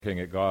Looking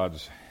at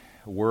God's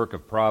work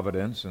of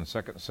providence in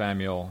 2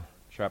 Samuel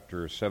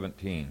chapter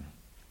 17.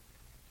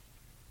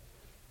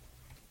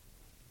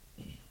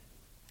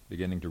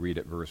 Beginning to read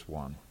at verse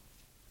 1.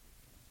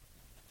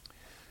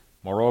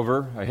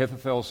 Moreover,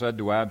 Ahithophel said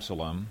to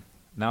Absalom,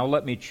 "Now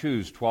let me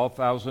choose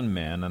 12,000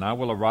 men, and I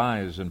will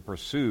arise and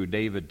pursue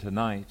David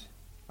tonight.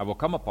 I will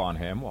come upon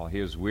him while he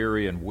is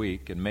weary and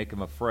weak, and make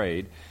him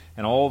afraid,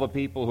 and all the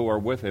people who are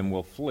with him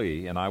will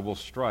flee, and I will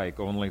strike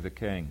only the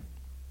king.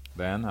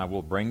 Then I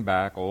will bring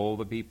back all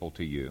the people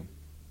to you.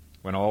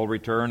 When all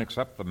return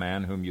except the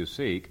man whom you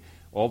seek,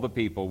 all the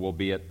people will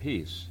be at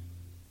peace."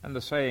 And the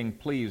saying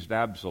pleased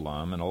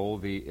Absalom and all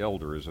the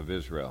elders of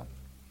Israel.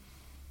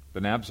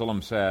 Then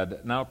Absalom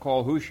said, "Now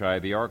call Hushai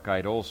the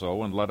Archite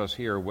also, and let us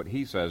hear what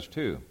he says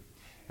too."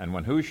 And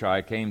when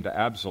Hushai came to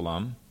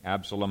Absalom,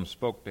 Absalom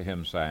spoke to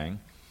him, saying,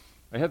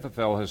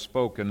 "Ahithophel has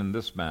spoken in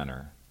this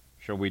manner.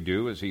 Shall we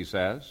do as he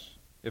says?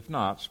 If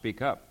not,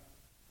 speak up."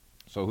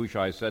 So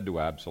Hushai said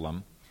to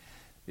Absalom,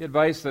 "The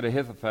advice that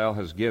Ahithophel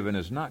has given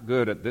is not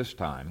good at this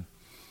time.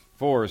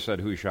 For,"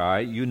 said Hushai,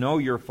 "you know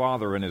your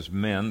father and his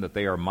men, that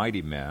they are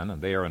mighty men,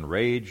 and they are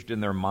enraged in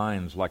their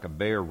minds like a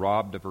bear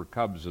robbed of her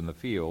cubs in the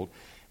field.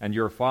 And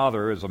your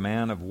father is a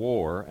man of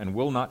war, and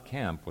will not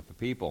camp with the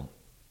people.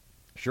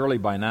 Surely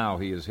by now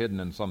he is hidden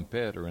in some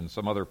pit or in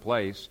some other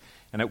place,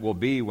 and it will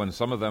be when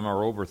some of them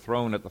are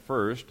overthrown at the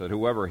first, that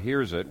whoever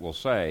hears it will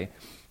say,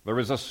 'There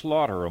is a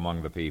slaughter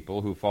among the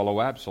people who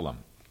follow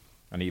Absalom.'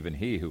 And even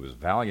he who is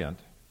valiant,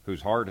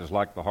 whose heart is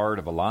like the heart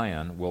of a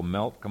lion, will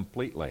melt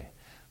completely.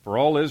 For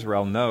all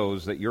Israel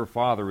knows that your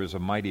father is a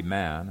mighty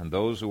man, and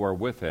those who are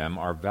with him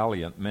are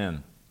valiant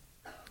men.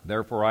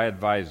 Therefore I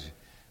advise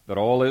that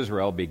all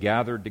Israel be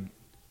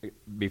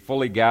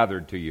fully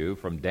gathered to you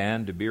from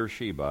Dan to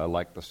Beersheba,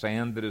 like the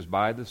sand that is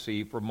by the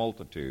sea for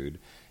multitude,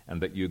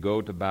 and that you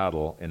go to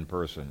battle in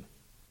person.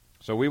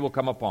 So we will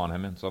come upon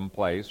him in some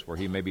place where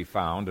he may be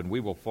found, and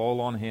we will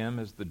fall on him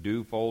as the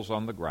dew falls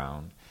on the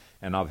ground.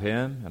 And of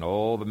him and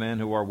all the men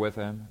who are with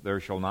him there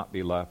shall not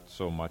be left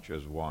so much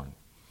as one.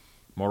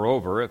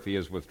 Moreover, if he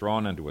is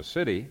withdrawn into a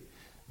city,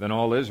 then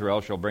all Israel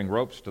shall bring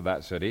ropes to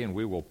that city, and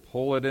we will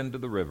pull it into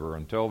the river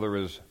until there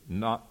is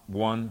not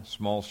one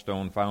small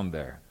stone found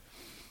there."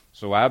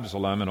 So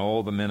Absalom and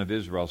all the men of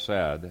Israel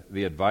said,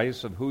 "The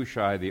advice of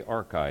Hushai the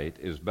Archite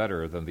is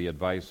better than the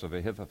advice of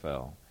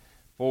Ahithophel.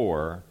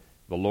 For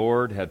the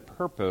Lord had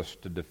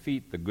purposed to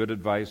defeat the good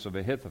advice of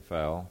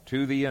Ahithophel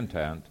to the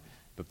intent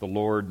that the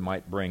Lord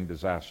might bring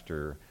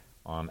disaster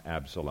on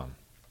Absalom."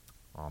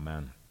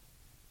 Amen.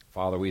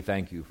 Father, we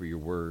thank you for your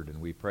word, and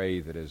we pray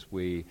that as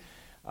we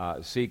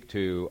seek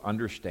to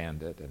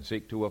understand it and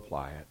seek to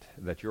apply it,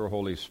 that your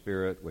Holy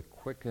Spirit would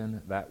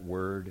quicken that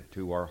word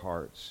to our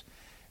hearts.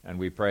 And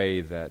we pray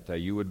that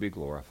you would be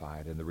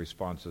glorified in the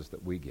responses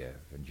that we give.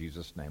 In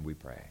Jesus' name we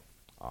pray.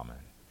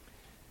 Amen.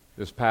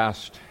 This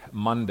past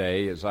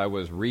Monday, as I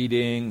was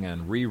reading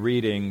and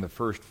rereading the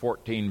first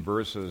 14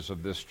 verses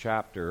of this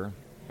chapter,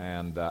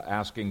 and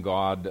asking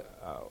God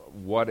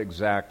what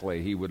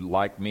exactly he would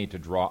like me to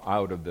draw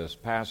out of this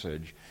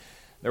passage,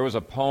 there was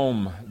a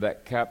poem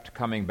that kept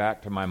coming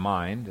back to my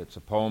mind. It's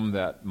a poem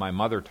that my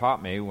mother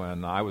taught me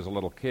when I was a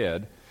little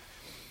kid.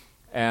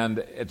 And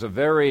it's a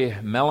very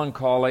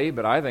melancholy,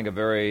 but I think a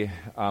very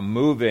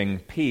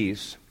moving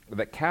piece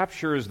that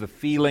captures the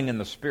feeling and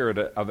the spirit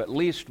of at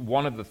least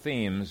one of the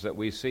themes that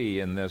we see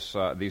in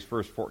these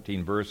first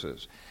 14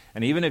 verses.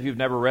 And even if you've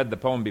never read the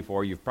poem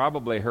before, you've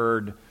probably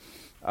heard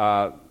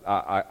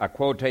a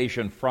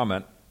quotation from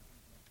it,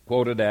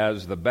 quoted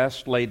as "the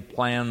best laid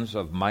plans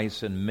of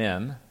mice and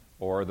men,"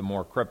 or the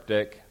more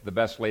cryptic, "the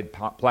best laid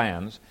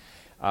plans,"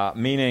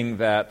 meaning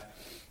that,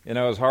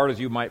 as hard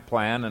as you might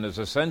plan, and as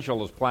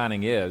essential as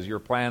planning is, your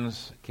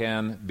plans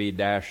can be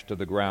dashed to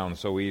the ground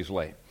so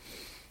easily.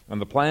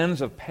 And the plans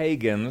of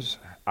pagans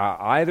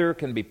either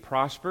can be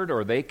prospered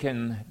or they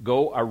can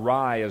go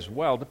awry as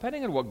well,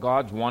 depending on what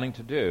God's wanting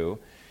to do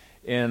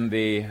in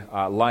the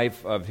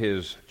life of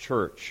his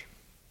church.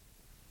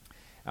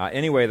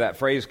 Anyway, that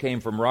phrase came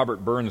from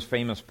Robert Burns'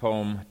 famous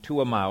poem,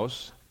 "To a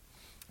Mouse,"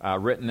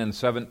 written in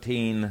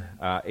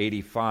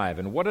 1785.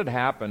 And what had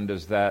happened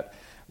is that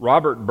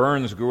Robert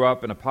Burns grew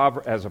up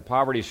as a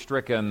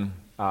poverty-stricken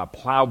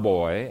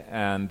plowboy,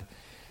 and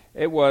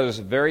it was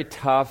very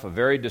tough, a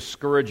very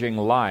discouraging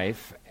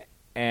life,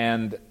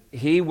 and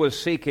he was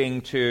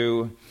seeking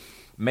to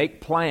make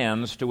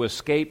plans to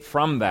escape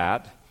from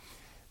that,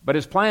 but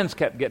his plans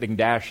kept getting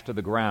dashed to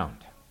the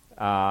ground.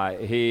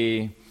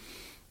 He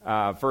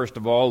first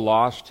of all,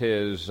 lost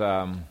his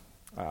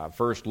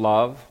first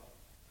love,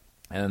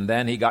 and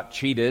then he got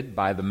cheated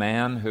by the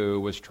man who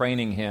was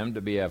training him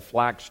to be a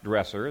flax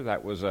dresser.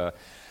 That was a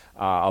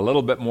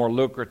little bit more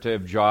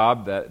lucrative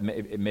job that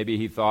maybe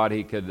he thought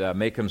he could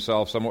make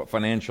himself somewhat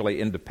financially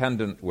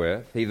independent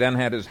with. He then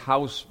had his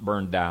house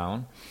burned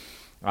down,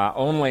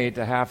 only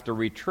to have to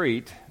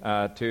retreat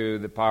to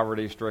the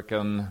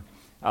poverty-stricken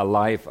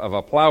life of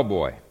a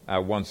plowboy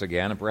once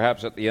again. And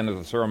perhaps at the end of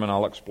the sermon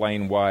I'll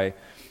explain why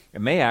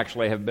It may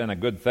actually have been a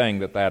good thing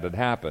that had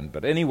happened.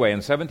 But anyway, in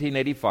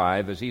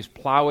 1785, as he's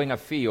plowing a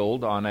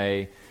field on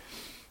a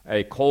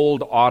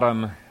cold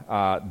autumn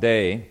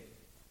day,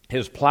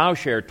 his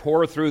plowshare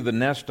tore through the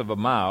nest of a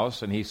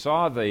mouse, and he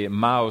saw the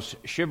mouse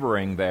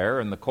shivering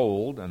there in the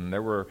cold, and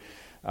there were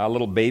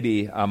little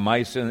baby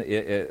mice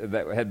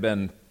that had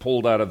been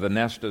pulled out of the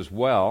nest as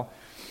well.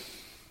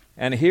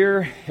 And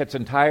here, its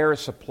entire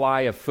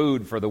supply of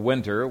food for the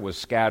winter was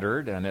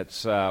scattered, and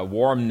its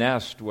warm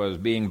nest was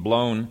being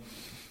blown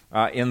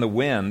in the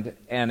wind,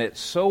 and it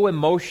so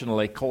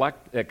emotionally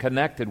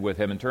connected with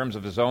him in terms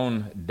of his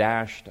own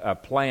dashed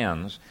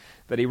plans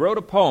that he wrote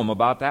a poem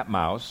about that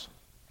mouse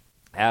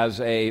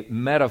as a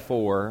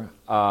metaphor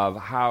of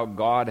how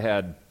God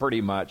had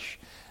pretty much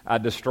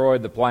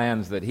destroyed the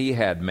plans that he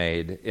had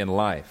made in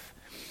life.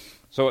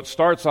 So it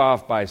starts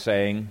off by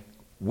saying,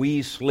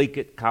 "Wee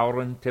sleeket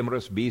cowren,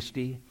 timorous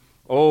beastie,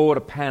 oh, what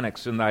a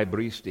panic's in thy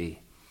breastie.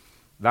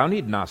 Thou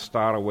need not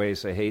star away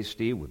so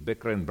hasty with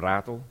bicker and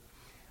brattle.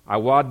 I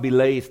wad be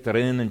laith to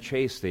rin and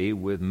chase thee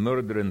with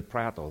murder and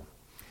prattle."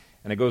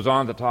 And it goes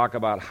on to talk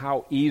about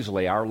how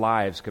easily our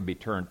lives can be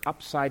turned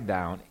upside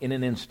down in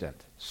an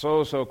instant,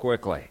 so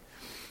quickly.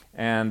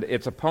 And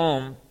it's a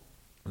poem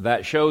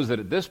that shows that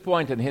at this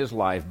point in his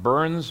life,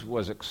 Burns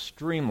was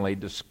extremely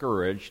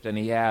discouraged, and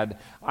he had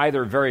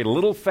either very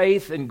little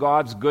faith in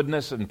God's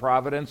goodness and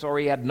providence, or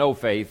he had no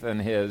faith in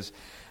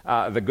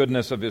the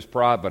goodness of his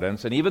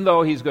providence. And even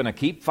though he's going to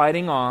keep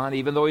fighting on,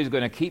 even though he's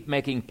going to keep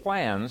making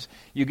plans,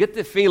 you get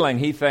the feeling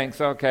he thinks,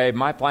 okay,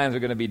 my plans are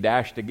going to be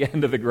dashed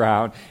again to the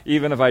ground,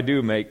 even if I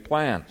do make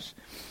plans.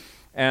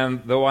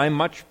 And though I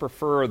much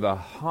prefer the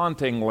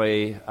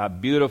hauntingly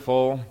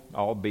beautiful,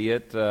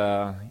 albeit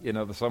the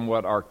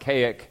somewhat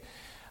archaic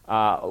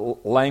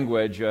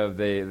language of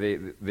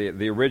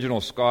the original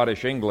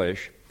Scottish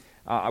English,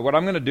 what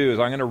I'm going to do is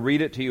I'm going to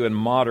read it to you in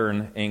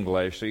modern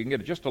English so you can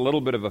get just a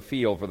little bit of a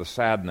feel for the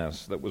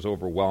sadness that was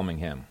overwhelming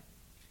him.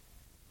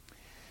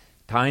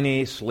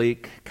 Tiny,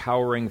 sleek,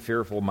 cowering,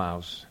 fearful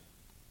mouse,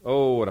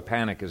 oh, what a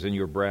panic is in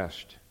your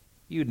breast.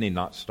 You need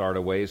not start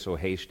away so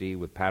hasty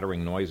with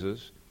pattering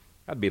noises.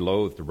 I'd be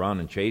loath to run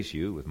and chase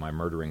you with my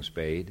murdering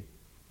spade.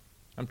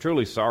 I'm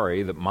truly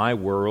sorry that my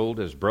world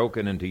has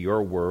broken into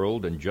your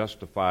world and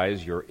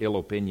justifies your ill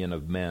opinion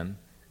of men,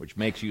 which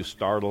makes you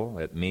startle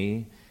at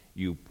me,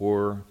 you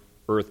poor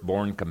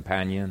earth-born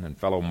companion and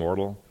fellow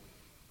mortal.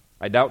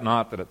 I doubt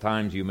not that at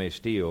times you may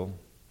steal.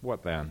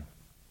 What then?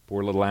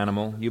 Poor little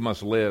animal, you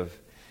must live.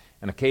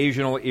 An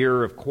occasional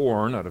ear of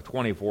corn out of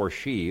 24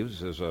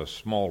 sheaves is a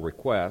small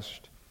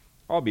request.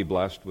 I'll be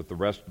blessed with the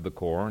rest of the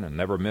corn and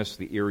never miss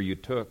the ear you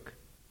took.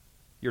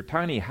 Your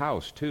tiny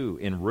house, too,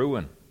 in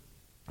ruin.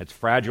 Its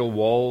fragile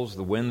walls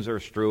the winds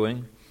are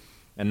strewing,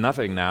 and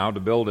nothing now to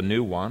build a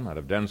new one out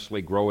of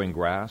densely growing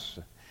grass.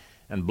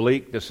 And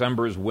bleak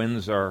December's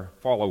winds are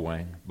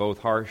following, both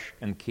harsh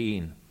and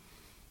keen.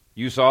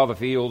 You saw the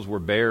fields were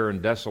bare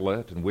and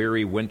desolate, and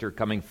weary winter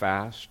coming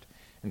fast.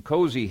 And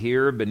cozy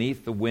here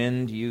beneath the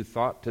wind you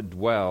thought to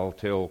dwell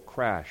till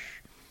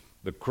crash.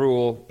 The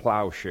cruel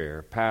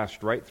plowshare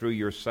passed right through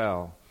your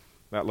cell.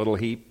 That little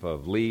heap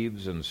of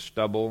leaves and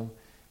stubble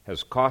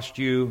has cost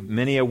you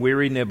many a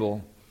weary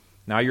nibble.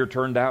 Now you're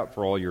turned out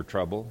for all your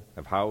trouble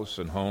of house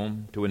and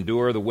home, to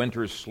endure the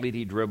winter's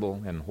sleety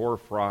dribble and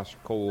hoarfrost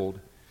cold.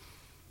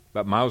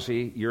 But,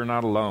 Mousie, you're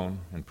not alone,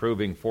 and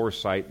proving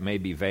foresight may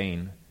be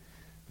vain.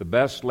 The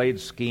best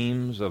laid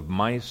schemes of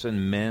mice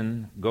and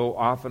men go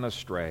often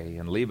astray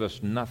and leave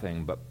us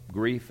nothing but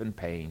grief and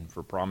pain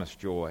for promised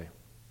joy.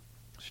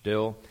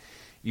 Still,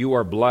 you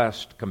are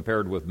blessed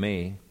compared with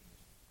me.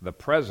 The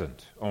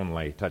present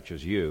only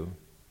touches you.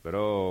 But,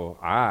 oh,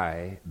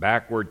 I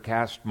backward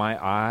cast my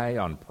eye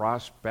on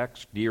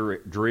prospects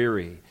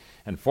dreary,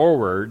 and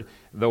forward,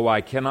 though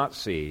I cannot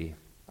see,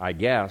 I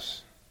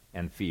guess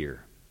and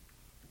fear.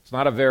 It's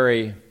not a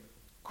very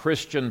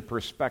Christian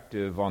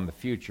perspective on the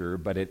future,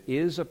 but it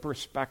is a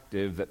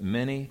perspective that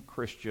many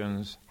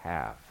Christians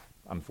have,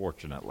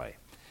 unfortunately.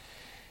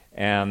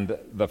 And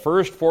the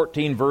first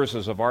 14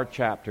 verses of our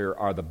chapter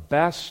are the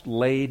best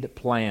laid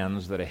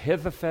plans that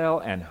Ahithophel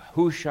and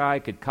Hushai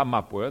could come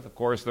up with. Of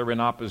course, they're in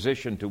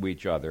opposition to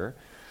each other.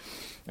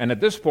 And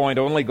at this point,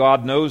 only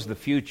God knows the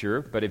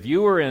future. But if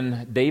you were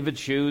in David's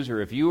shoes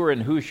or if you were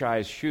in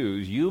Hushai's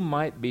shoes, you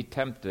might be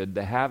tempted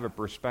to have a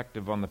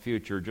perspective on the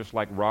future just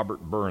like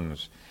Robert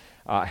Burns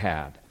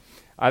had.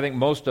 I think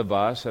most of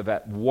us have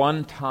at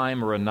one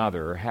time or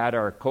another had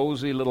our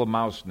cozy little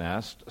mouse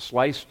nest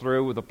sliced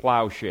through with a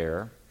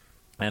plowshare,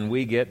 and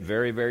we get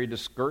very, very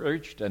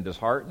discouraged and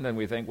disheartened, and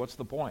we think, what's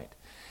the point?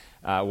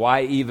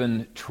 Why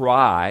even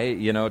try,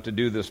 to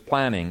do this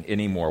planning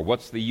anymore?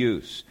 What's the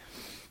use?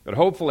 But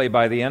hopefully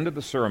by the end of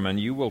the sermon,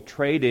 you will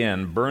trade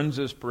in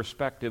Burns's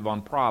perspective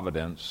on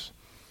providence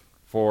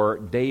for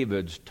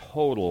David's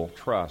total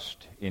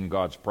trust in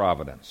God's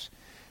providence.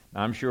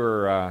 Now, I'm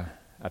sure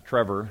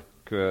Trevor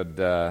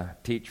could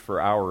teach for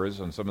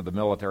hours on some of the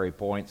military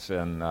points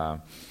in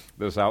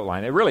this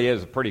outline. It really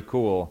is a pretty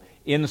cool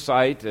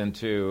insight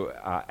into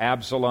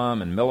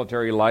Absalom and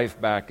military life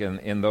back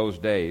in those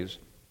days.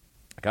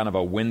 kind of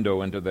a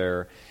window into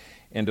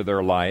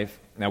their life.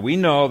 Now, we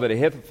know that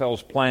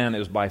Ahithophel's plan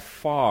is by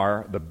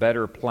far the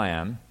better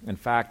plan. In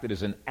fact, it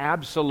is an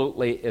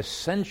absolutely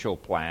essential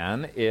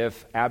plan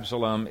if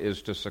Absalom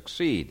is to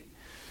succeed.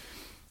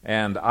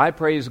 And I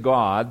praise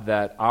God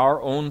that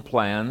our own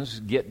plans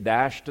get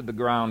dashed to the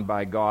ground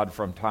by God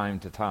from time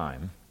to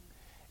time,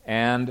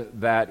 and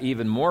that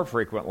even more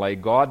frequently,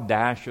 God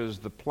dashes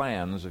the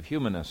plans of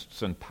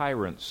humanists and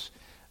tyrants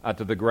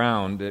to the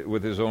ground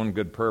with his own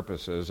good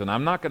purposes. And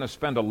I'm not going to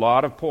spend a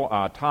lot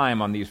of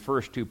time on these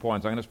first 2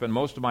 points. I'm going to spend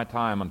most of my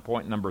time on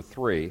point number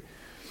 3.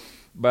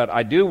 But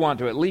I do want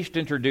to at least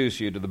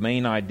introduce you to the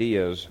main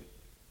ideas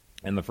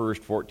in the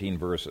first 14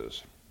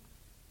 verses.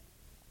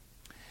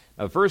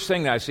 Now, the first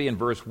thing that I see in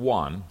verse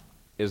 1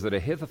 is that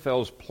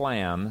Ahithophel's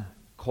plan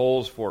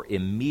calls for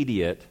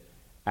immediate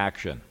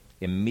action.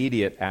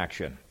 Immediate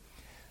action.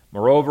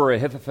 Moreover,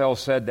 Ahithophel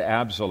said to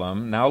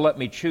Absalom, "Now let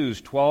me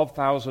choose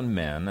 12,000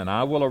 men, and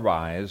I will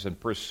arise and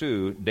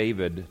pursue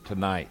David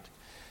tonight."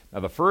 Now,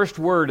 the first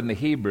word in the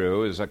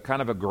Hebrew is a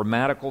kind of a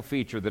grammatical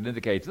feature that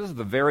indicates this is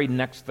the very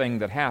next thing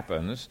that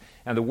happens.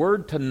 And the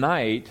word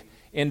tonight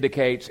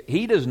indicates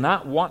he does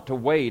not want to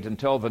wait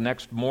until the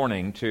next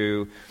morning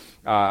to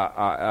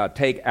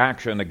take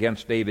action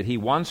against David. He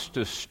wants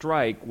to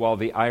strike while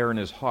the iron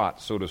is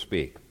hot, so to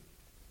speak.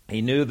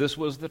 He knew this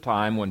was the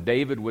time when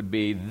David would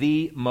be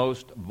the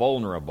most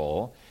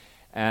vulnerable,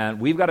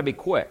 and we've got to be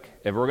quick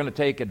if we're going to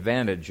take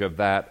advantage of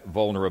that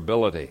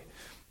vulnerability.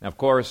 Now, of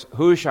course,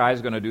 Hushai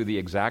is going to do the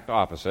exact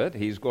opposite.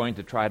 He's going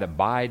to try to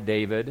buy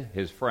David,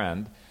 his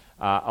friend,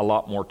 a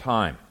lot more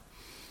time.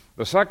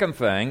 The second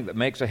thing that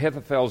makes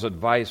Ahithophel's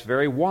advice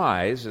very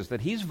wise is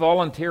that he's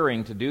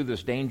volunteering to do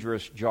this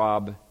dangerous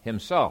job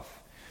himself.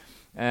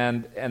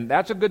 And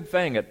that's a good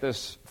thing at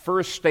this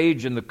first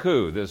stage in the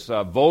coup, this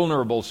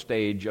vulnerable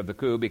stage of the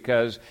coup,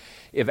 because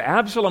if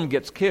Absalom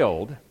gets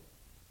killed,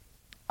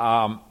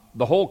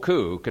 the whole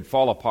coup could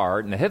fall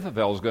apart, and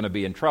Ahithophel is going to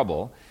be in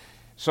trouble.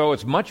 So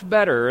it's much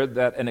better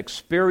that an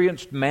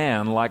experienced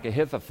man like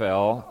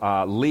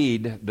Ahithophel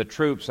lead the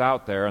troops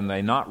out there, and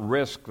they not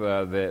risk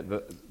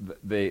the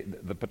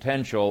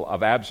potential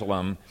of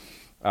Absalom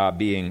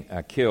being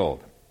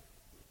killed.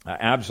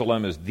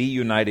 Absalom is the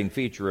uniting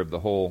feature of the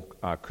whole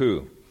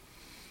coup.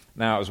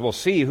 Now, as we'll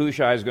see,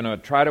 Hushai is going to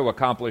try to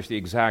accomplish the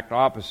exact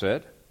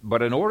opposite,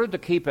 but in order to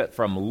keep it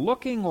from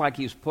looking like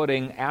he's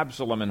putting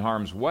Absalom in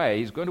harm's way,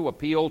 he's going to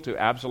appeal to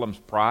Absalom's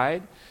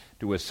pride,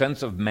 to his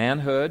sense of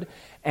manhood,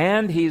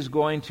 and he's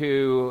going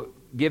to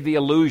give the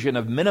illusion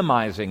of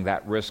minimizing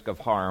that risk of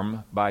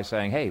harm by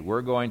saying, hey,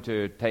 we're going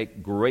to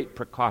take great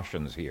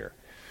precautions here.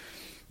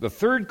 The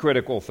third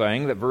critical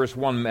thing that verse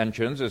 1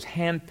 mentions is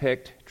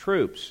hand-picked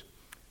troops.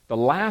 The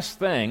last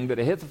thing that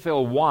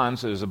Ahithophel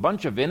wants is a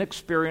bunch of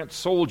inexperienced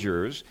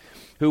soldiers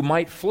who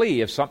might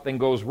flee if something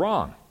goes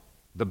wrong.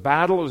 The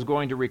battle is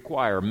going to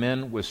require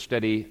men with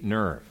steady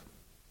nerve.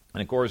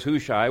 And of course,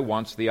 Hushai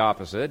wants the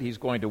opposite. He's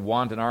going to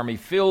want an army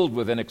filled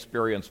with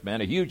inexperienced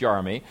men, a huge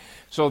army,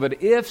 so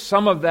that if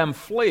some of them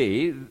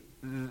flee,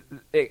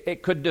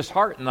 it could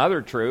dishearten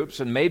other troops,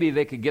 and maybe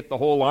they could get the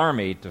whole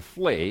army to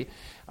flee.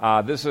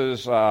 This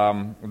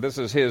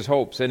is his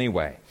hopes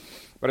anyway.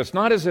 But it's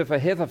not as if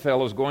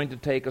Ahithophel is going to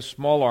take a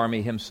small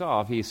army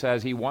himself. He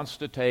says he wants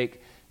to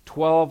take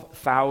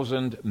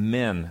 12,000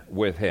 men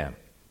with him.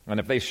 And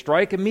if they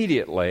strike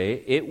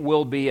immediately, it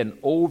will be an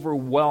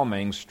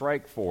overwhelming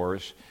strike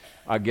force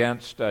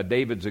against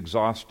David's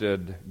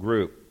exhausted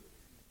group.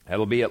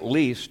 It'll be at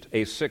least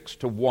a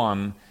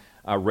 6-to-1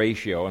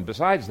 ratio. And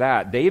besides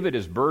that, David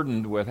is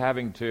burdened with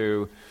having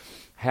to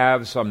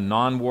have some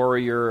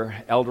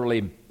non-warrior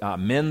elderly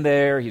men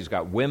there. He's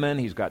got women,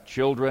 he's got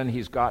children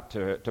he's got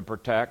to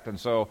protect. And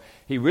so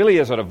he really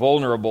is at a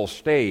vulnerable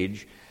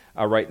stage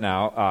right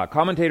now.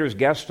 Commentators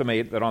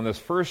guesstimate that on this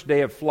first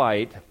day of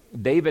flight,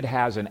 David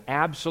has an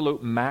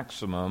absolute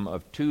maximum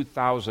of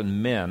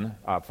 2,000 men,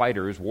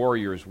 fighters,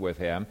 warriors with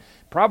him.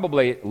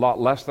 Probably a lot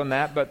less than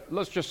that, but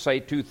let's just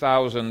say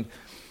 2,000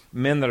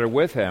 men that are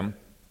with him.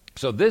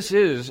 So this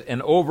is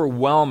an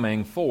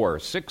overwhelming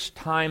force, 6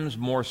 times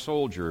more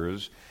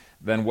soldiers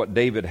than what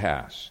David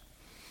has.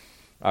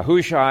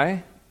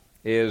 Hushai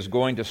is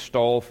going to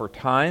stall for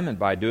time, and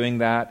by doing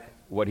that,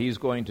 what he's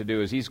going to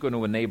do is he's going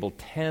to enable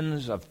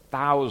tens of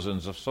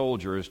thousands of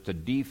soldiers to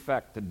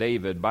defect to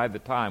David by the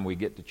time we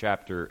get to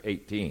chapter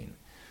 18.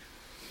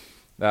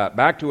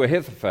 Back to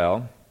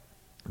Ahithophel,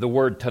 the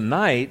word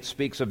tonight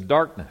speaks of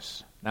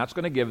darkness. That's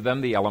going to give them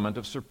the element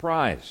of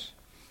surprise.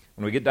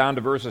 When we get down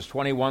to verses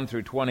 21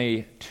 through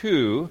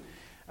 22,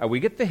 we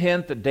get the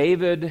hint that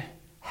David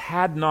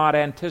had not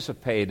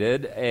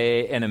anticipated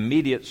an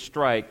immediate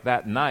strike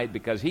that night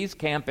because he's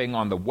camping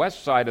on the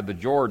west side of the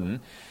Jordan.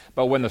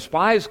 But when the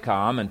spies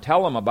come and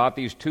tell him about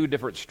these 2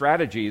 different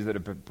strategies that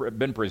have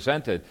been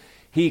presented,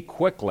 he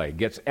quickly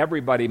gets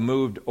everybody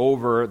moved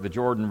over the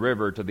Jordan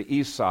River to the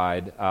east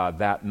side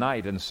that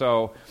night. And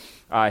so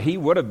he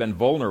would have been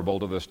vulnerable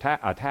to this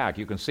attack.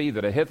 You can see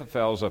that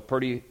Ahithophel's a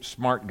pretty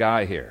smart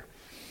guy here.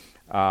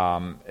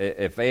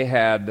 If they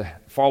had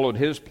followed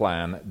his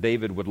plan,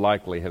 David would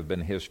likely have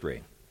been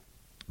history.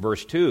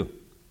 Verse 2,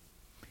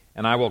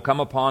 and I will come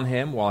upon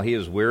him while he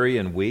is weary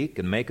and weak,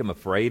 and make him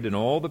afraid, and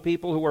all the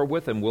people who are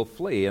with him will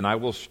flee, and I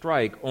will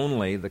strike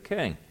only the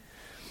king.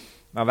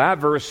 Now that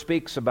verse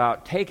speaks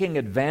about taking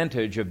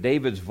advantage of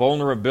David's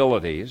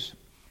vulnerabilities,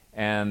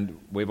 and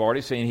we've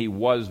already seen he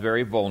was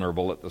very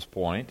vulnerable at this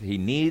point. He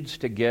needs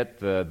to get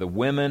the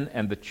women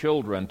and the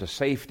children to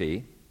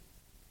safety,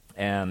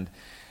 and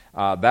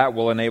that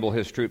will enable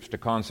his troops to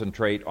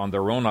concentrate on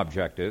their own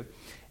objective.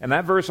 And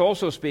that verse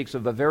also speaks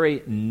of a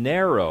very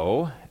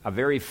narrow, a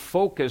very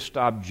focused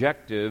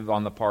objective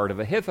on the part of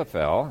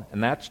Ahithophel,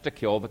 and that's to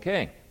kill the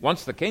king.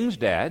 Once the king's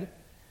dead,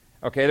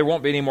 okay, there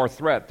won't be any more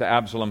threat to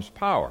Absalom's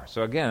power.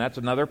 So again, that's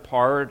another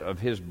part of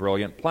his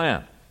brilliant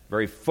plan.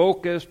 Very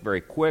focused,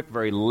 very quick,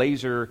 very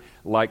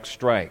laser-like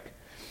strike.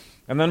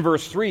 And then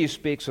verse 3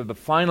 speaks of the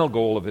final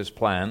goal of his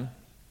plan,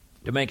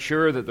 to make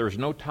sure that there's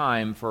no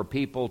time for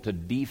people to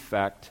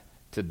defect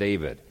to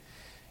David.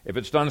 If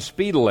it's done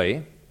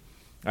speedily,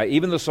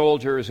 even the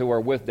soldiers who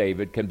are with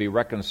David can be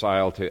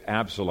reconciled to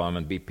Absalom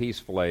and be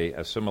peacefully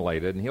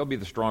assimilated, and he'll be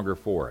the stronger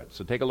for it.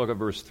 So take a look at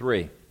verse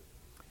 3.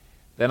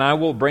 Then I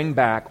will bring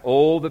back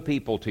all the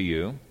people to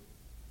you.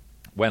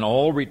 When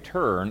all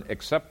return,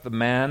 except the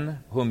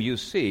man whom you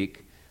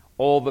seek,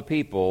 all the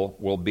people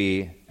will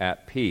be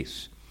at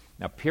peace.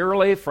 Now,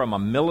 purely from a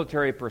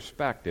military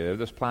perspective,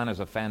 this plan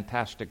is a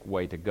fantastic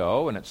way to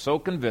go, and it's so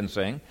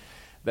convincing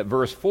that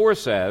verse 4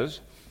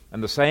 says,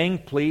 and the saying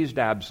pleased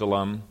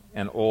Absalom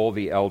and all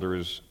the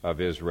elders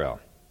of Israel.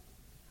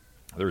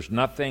 There's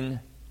nothing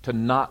to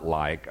not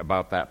like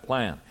about that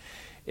plan.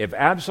 If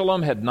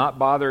Absalom had not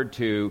bothered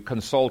to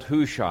consult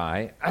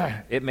Hushai,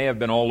 it may have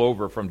been all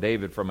over from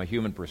David from a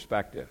human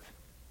perspective.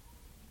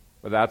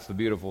 But that's the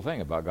beautiful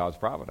thing about God's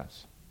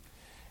providence.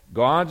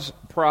 God's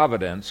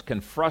providence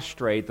can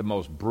frustrate the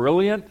most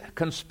brilliant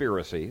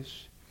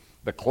conspiracies,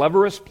 the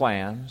cleverest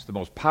plans, the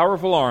most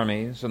powerful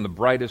armies, and the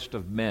brightest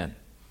of men.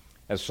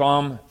 As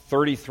Psalm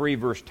 33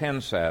 verse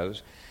 10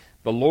 says,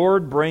 the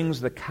Lord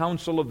brings the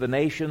counsel of the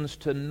nations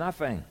to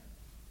nothing.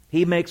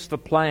 He makes the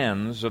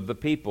plans of the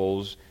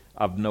peoples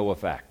of no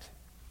effect.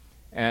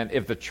 And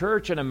if the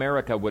church in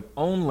America would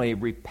only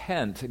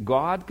repent,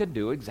 God could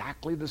do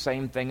exactly the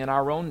same thing in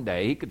our own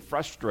day. He could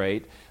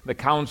frustrate the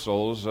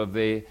counsels of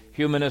the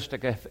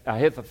humanistic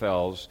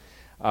Ahithophels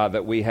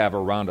that we have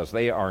around us.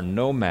 They are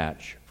no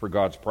match for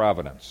God's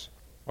providence.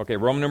 Okay,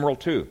 Roman numeral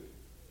 2.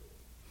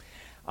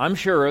 I'm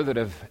sure that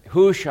if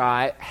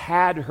Hushai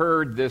had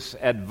heard this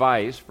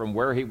advice from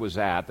where he was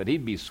at, that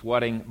he'd be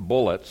sweating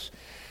bullets.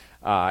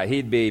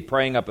 He'd be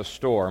praying up a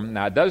storm.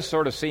 Now, it does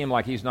sort of seem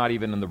like he's not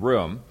even in the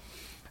room.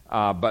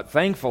 But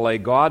thankfully,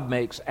 God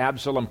makes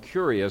Absalom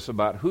curious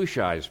about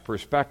Hushai's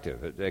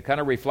perspective. It kind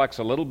of reflects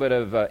a little bit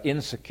of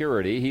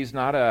insecurity. He's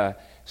not a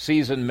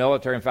seasoned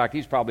military. In fact,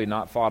 he's probably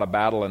not fought a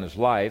battle in his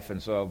life.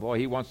 And so, boy,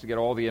 he wants to get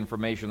all the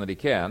information that he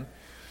can.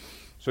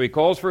 So he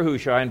calls for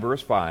Hushai in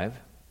verse 5.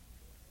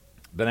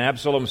 Then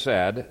Absalom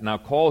said, now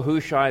call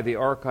Hushai the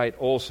Archite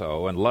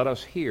also, and let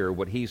us hear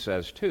what he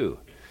says too.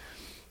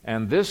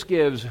 And this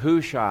gives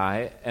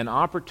Hushai an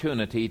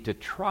opportunity to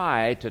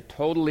try to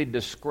totally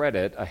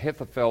discredit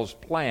Ahithophel's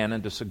plan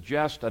and to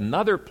suggest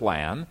another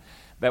plan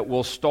that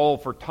will stall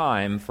for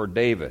time for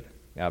David.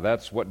 Now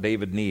that's what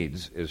David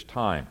needs, is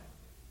time.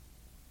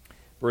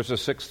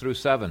 Verses 6 through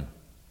 7.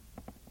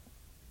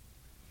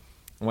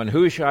 When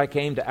Hushai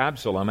came to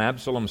Absalom,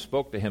 Absalom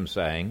spoke to him,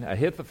 saying,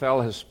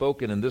 Ahithophel has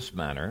spoken in this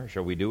manner.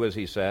 Shall we do as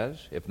he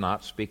says? If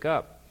not, speak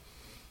up.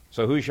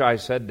 So Hushai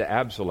said to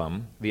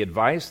Absalom, the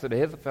advice that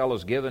Ahithophel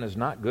has given is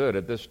not good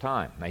at this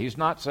time. Now, he's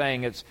not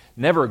saying it's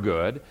never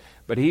good,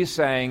 but he's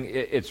saying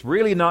it's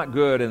really not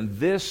good in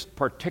this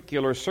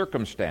particular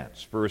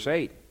circumstance. Verse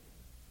 8.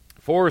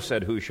 For,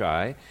 said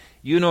Hushai,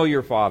 you know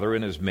your father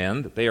and his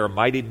men, that they are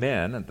mighty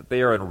men, and that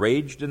they are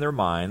enraged in their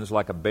minds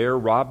like a bear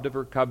robbed of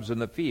her cubs in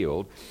the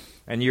field.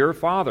 And your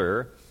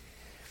father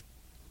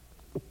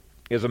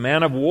is a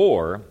man of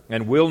war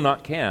and will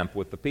not camp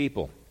with the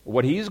people.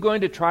 What he's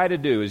going to try to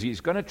do is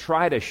he's going to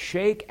try to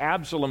shake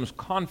Absalom's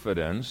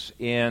confidence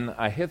in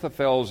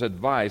Ahithophel's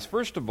advice,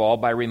 first of all,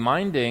 by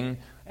reminding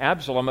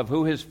Absalom of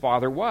who his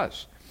father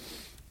was.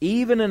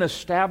 Even an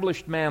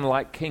established man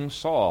like King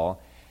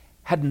Saul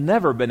had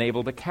never been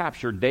able to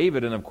capture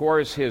David, and of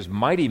course his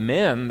mighty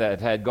men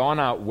that had gone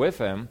out with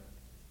him.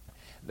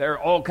 There are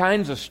all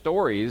kinds of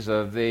stories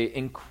of the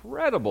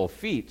incredible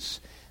feats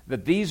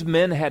that these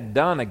men had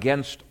done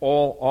against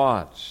all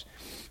odds.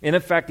 In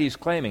effect, he's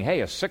claiming,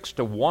 hey, a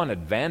 6-1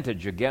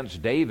 advantage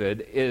against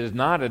David is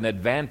not an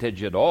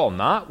advantage at all,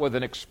 not with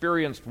an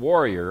experienced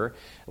warrior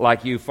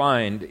like you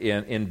find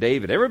in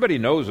David. Everybody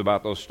knows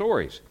about those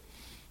stories.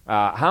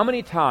 How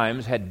many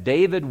times had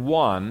David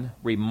won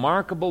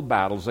remarkable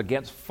battles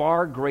against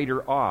far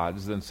greater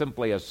odds than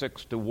simply a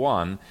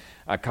 6-1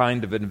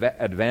 kind of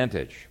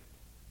advantage?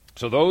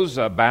 So those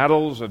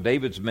battles of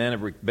David's men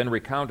have been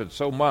recounted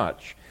so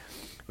much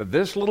that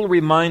this little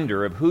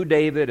reminder of who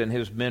David and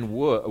his men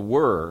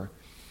were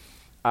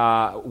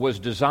was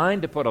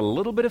designed to put a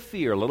little bit of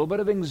fear, a little bit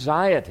of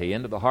anxiety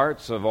into the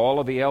hearts of all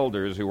of the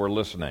elders who were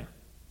listening.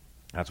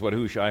 That's what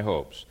Hushai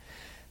hopes.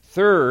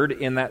 Third,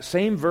 in that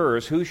same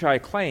verse, Hushai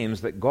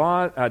claims that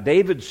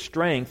David's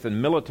strength and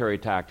military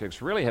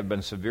tactics really have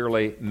been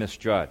severely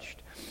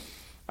misjudged.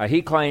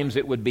 He claims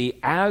it would be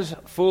as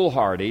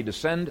foolhardy to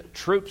send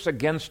troops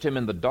against him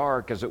in the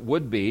dark as it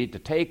would be to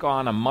take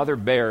on a mother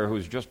bear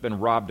who's just been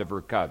robbed of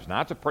her cubs. Now,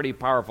 that's a pretty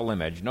powerful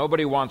image.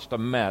 Nobody wants to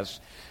mess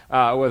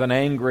with an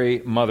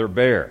angry mother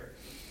bear.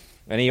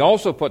 And he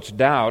also puts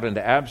doubt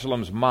into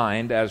Absalom's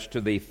mind as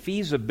to the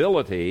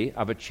feasibility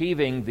of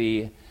achieving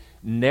the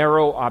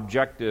narrow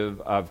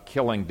objective of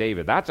killing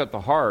David. That's at the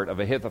heart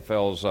of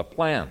Ahithophel's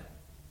plan.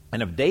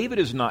 And if David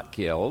is not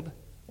killed,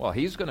 well,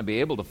 he's going to be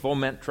able to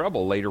foment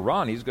trouble later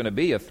on. He's going to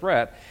be a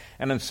threat.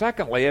 And then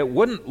secondly, it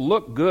wouldn't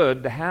look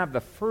good to have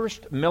the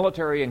first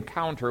military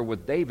encounter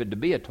with David to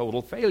be a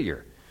total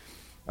failure.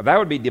 That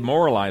would be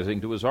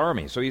demoralizing to his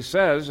army. So he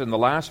says in the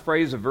last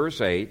phrase of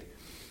verse 8,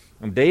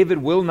 David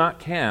will not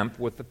camp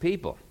with the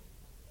people.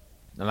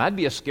 Now that'd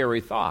be a scary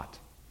thought.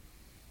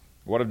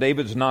 What if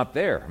David's not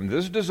there?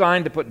 This is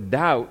designed to put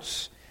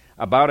doubts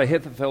about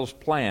Ahithophel's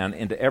plan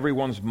into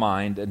everyone's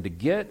mind and to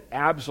get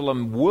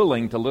Absalom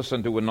willing to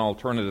listen to an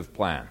alternative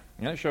plan.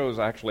 And that shows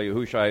actually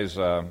Hushai's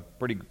a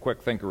pretty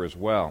quick thinker as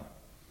well.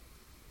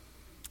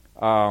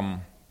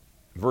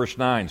 Verse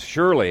 9,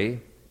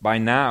 surely by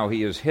now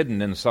he is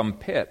hidden in some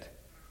pit,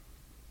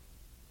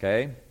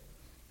 okay,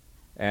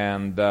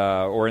 and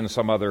or in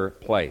some other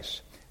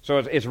place. So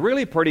it's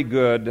really pretty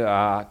good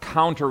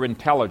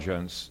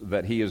counterintelligence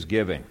that he is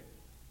giving.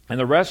 And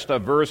the rest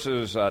of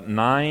verses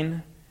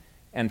 9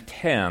 and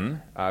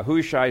 10,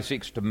 Hushai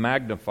seeks to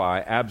magnify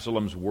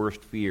Absalom's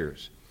worst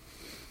fears.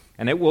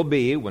 And it will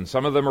be, when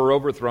some of them are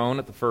overthrown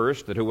at the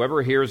first, that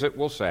whoever hears it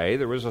will say,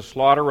 there is a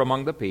slaughter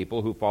among the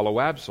people who follow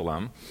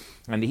Absalom,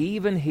 and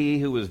even he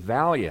who is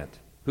valiant,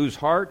 whose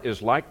heart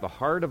is like the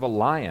heart of a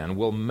lion,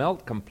 will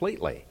melt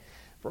completely.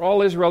 For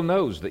all Israel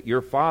knows that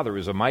your father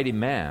is a mighty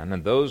man,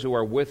 and those who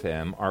are with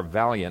him are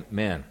valiant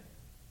men.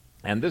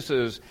 And this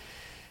is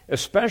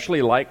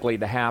especially likely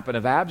to happen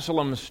if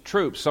Absalom's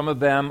troops, some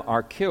of them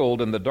are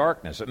killed in the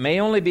darkness. It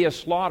may only be a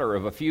slaughter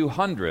of a few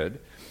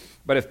hundred,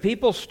 but if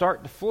people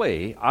start to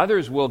flee,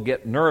 others will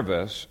get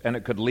nervous, and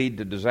it could lead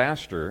to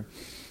disaster.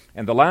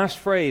 And the last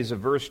phrase of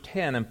verse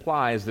 10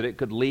 implies that it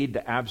could lead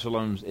to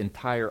Absalom's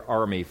entire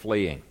army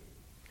fleeing.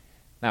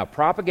 Now,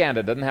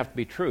 propaganda doesn't have to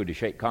be true to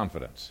shake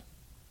confidence,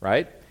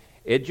 right?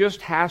 It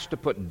just has to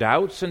put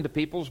doubts into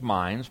people's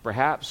minds,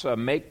 perhaps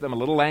make them a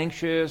little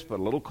anxious, put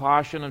a little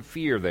caution and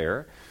fear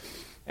there.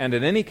 And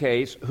in any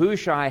case,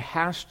 Hushai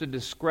has to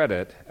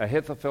discredit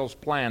Ahithophel's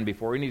plan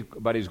before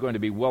anybody's going to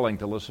be willing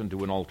to listen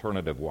to an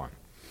alternative one.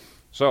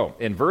 So,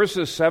 in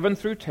verses 7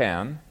 through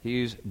 10,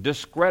 he's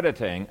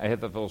discrediting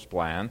Ahithophel's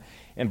plan.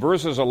 In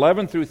verses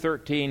 11 through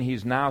 13,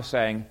 he's now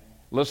saying,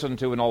 listen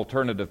to an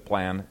alternative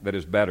plan that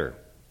is better.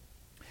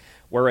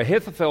 Where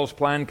Ahithophel's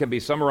plan can be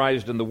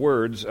summarized in the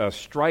words,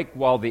 strike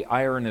while the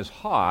iron is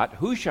hot,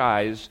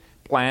 Hushai's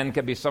plan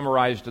can be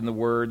summarized in the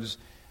words,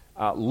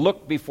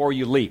 look before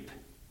you leap.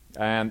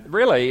 And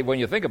really, when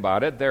you think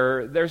about it,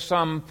 there's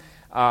some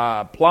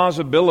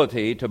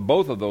plausibility to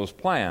both of those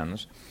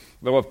plans,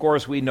 though, of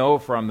course, we know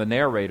from the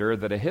narrator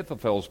that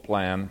Ahithophel's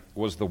plan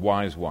was the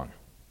wise one.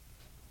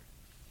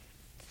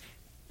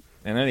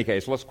 In any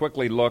case, let's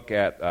quickly look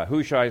at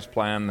Hushai's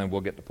plan, then we'll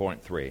get to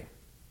point 3.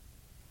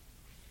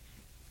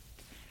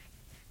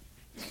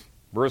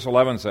 Verse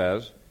 11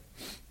 says,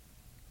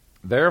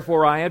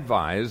 therefore I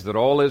advise that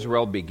all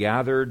Israel be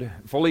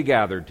fully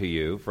gathered to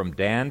you, from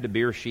Dan to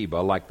Beersheba,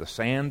 like the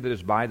sand that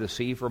is by the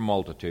sea for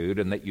multitude,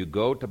 and that you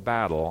go to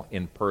battle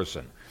in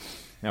person.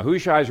 Now,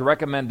 Hushai is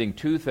recommending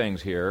two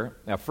things here.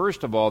 Now,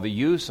 first of all, the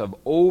use of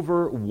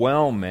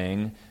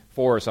overwhelming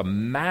force, a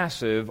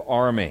massive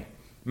army.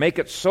 Make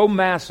it so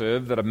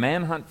massive that a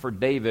manhunt for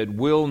David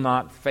will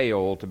not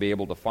fail to be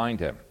able to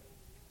find him.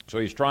 So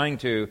he's trying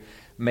to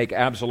make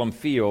Absalom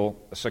feel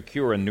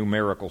secure in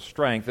numerical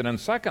strength. And then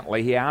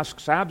secondly, he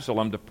asks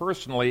Absalom to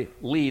personally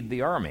lead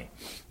the army.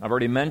 I've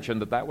already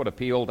mentioned that would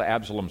appeal to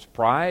Absalom's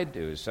pride, to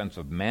his sense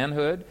of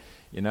manhood.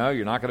 You know,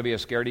 you're not going to be a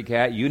scaredy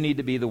cat. You need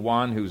to be the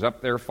one who's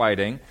up there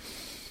fighting.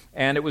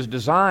 And it was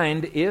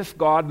designed, if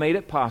God made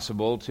it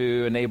possible,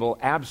 to enable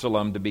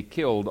Absalom to be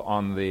killed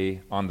on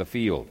the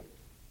field.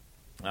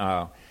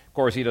 Of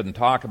course, he doesn't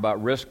talk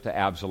about risk to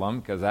Absalom,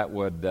 because that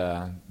would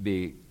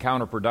be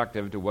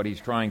counterproductive to what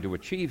he's trying to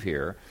achieve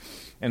here.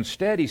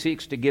 Instead, he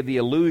seeks to give the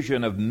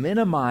illusion of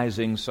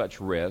minimizing such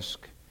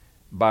risk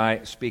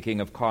by speaking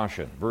of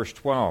caution. Verse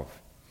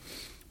 12,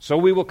 so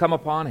we will come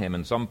upon him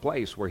in some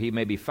place where he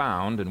may be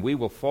found, and we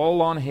will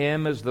fall on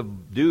him as the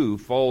dew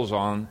falls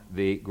on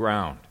the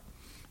ground.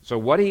 So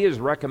what he is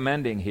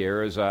recommending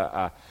here is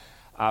a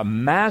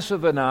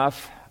massive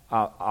enough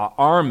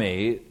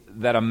army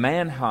that a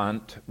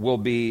manhunt will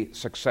be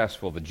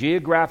successful. The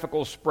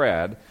geographical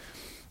spread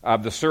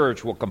of the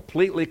search will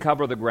completely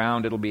cover the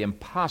ground. It'll be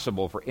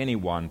impossible for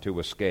anyone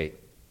to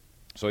escape.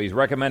 So he's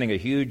recommending a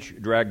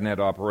huge dragnet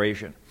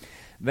operation.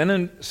 Then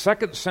in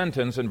second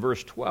sentence in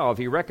verse 12,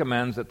 he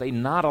recommends that they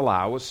not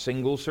allow a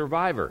single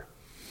survivor.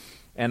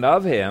 and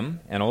of him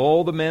and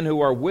all the men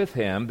who are with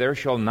him there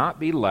shall not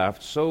be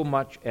left so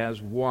much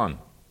as one.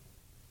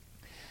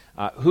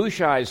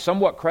 Hushai's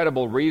somewhat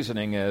credible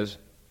reasoning is,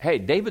 hey,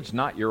 David's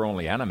not your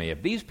only enemy.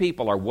 If these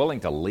people are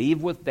willing to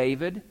leave with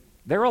David,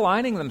 they're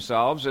aligning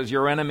themselves as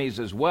your enemies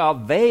as well.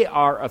 They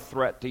are a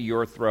threat to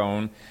your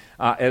throne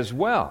as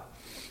well.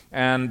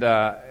 And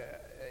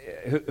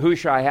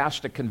Hushai has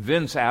to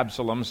convince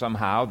Absalom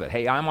somehow that,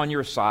 hey, I'm on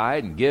your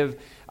side, and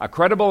give a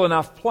credible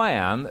enough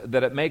plan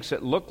that it makes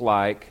it look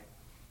like,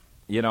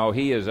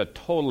 he is a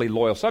totally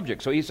loyal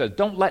subject. So he says,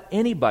 don't let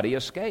anybody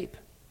escape.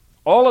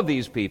 All of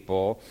these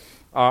people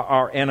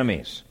are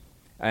enemies.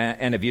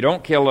 And if you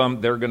don't kill them,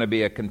 they're going to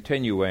be a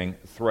continuing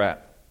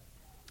threat.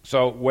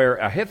 So where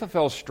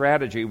Ahithophel's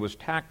strategy was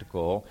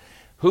tactical,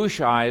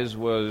 Hushai's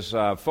was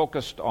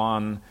focused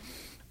on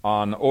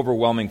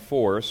overwhelming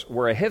force.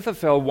 Where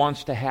Ahithophel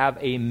wants to have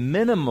a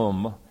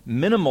minimal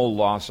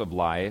loss of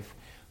life,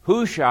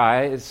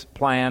 Hushai's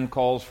plan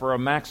calls for a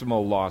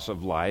maximal loss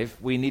of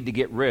life. We need to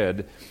get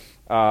rid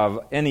of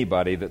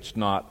anybody that's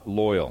not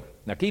loyal.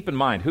 Now keep in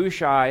mind,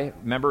 Hushai,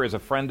 remember, is a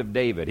friend of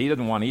David. He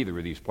doesn't want either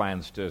of these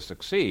plans to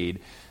succeed,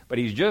 but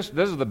this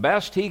is the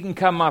best he can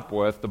come up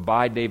with to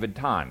buy David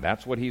time.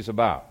 That's what he's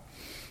about.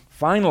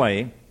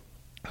 Finally,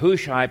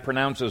 Hushai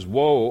pronounces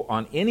woe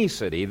on any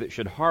city that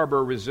should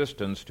harbor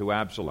resistance to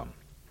Absalom.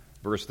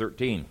 Verse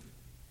 13.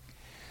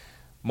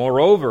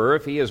 Moreover,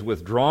 if he is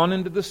withdrawn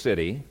into the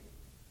city,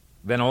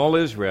 then all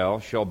Israel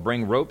shall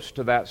bring ropes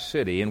to that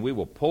city, and we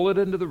will pull it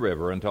into the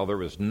river until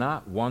there is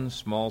not one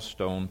small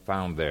stone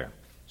found there.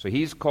 So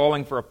he's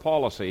calling for a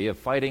policy of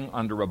fighting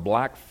under a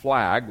black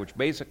flag, which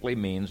basically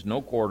means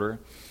no quarter,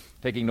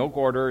 taking no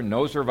quarter,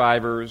 no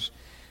survivors,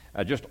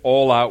 just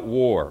all-out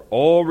war.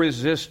 All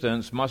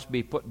resistance must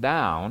be put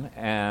down,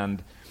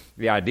 and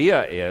the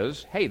idea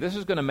is, hey, this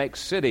is going to make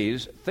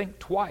cities think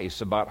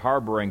twice about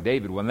harboring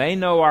David. When they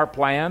know our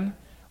plan,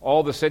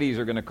 all the cities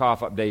are going to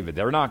cough up David.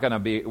 They're not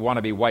going to want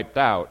to be wiped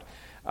out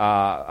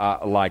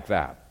like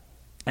that.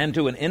 And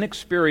to an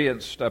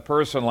inexperienced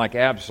person like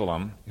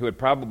Absalom, who had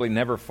probably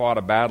never fought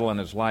a battle in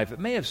his life, it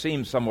may have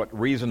seemed somewhat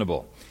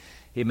reasonable.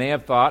 He may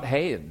have thought,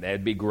 hey,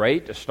 it'd be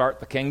great to start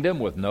the kingdom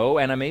with no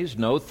enemies,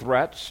 no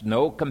threats,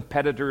 no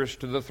competitors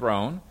to the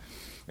throne.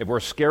 If we're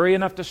scary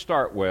enough to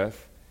start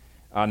with,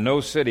 no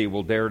city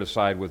will dare to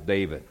side with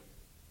David.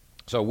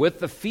 So with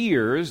the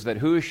fears that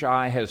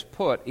Hushai has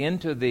put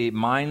into the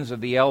minds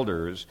of the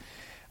elders,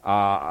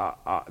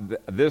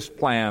 this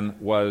plan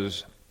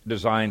was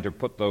designed to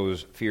put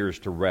those fears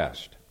to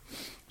rest.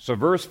 So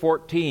verse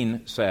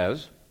 14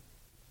 says,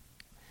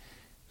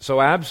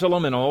 So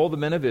Absalom and all the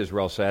men of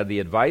Israel said,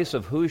 The advice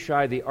of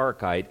Hushai the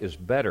Archite is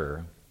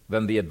better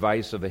than the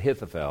advice of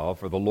Ahithophel,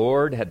 for the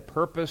Lord had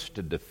purposed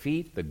to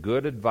defeat the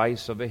good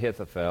advice of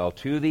Ahithophel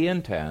to the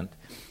intent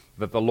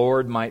that the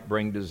Lord might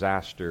bring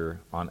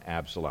disaster on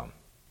Absalom.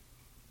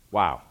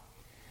 Wow.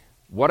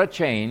 What a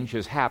change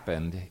has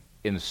happened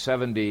in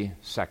 70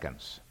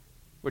 seconds,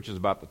 which is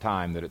about the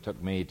time that it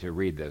took me to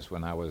read this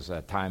when I was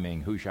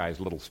timing Hushai's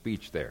little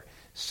speech there.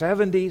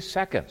 70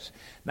 seconds.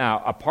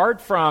 Now,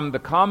 apart from the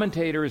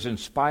commentator's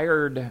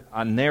inspired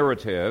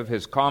narrative,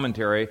 his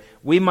commentary,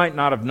 we might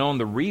not have known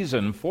the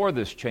reason for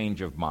this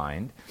change of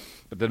mind,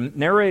 but the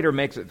narrator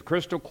makes it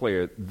crystal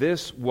clear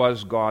this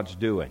was God's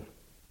doing.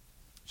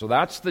 So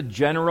that's the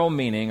general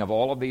meaning of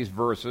all of these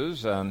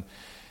verses, and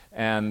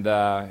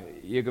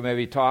you can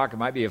maybe talk. It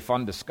might be a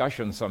fun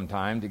discussion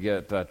sometime to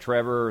get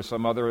Trevor or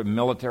some other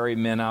military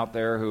men out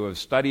there who have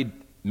studied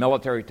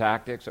military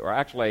tactics, or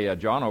actually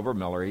John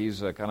Obermiller.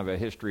 He's kind of a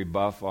history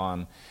buff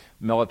on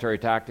military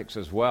tactics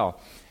as well.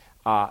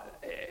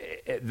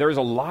 There's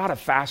a lot of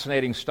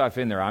fascinating stuff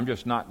in there I'm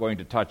just not going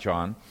to touch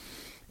on.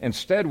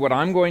 Instead, what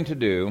I'm going to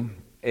do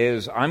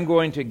is I'm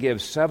going to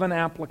give 7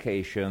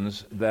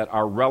 applications that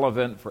are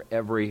relevant for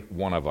every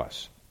one of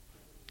us.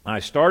 I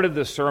started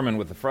this sermon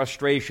with the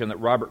frustration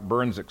that Robert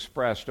Burns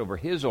expressed over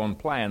his own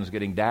plans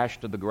getting dashed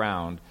to the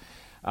ground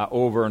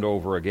over and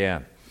over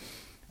again.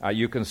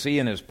 You can see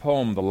in his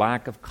poem the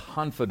lack of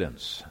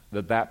confidence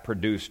that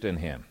produced in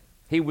him.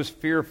 He was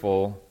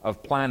fearful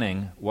of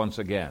planning once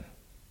again.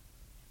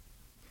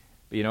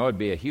 But it'd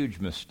be a huge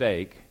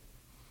mistake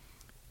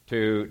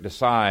to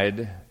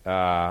decide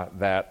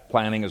that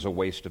planning is a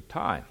waste of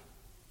time.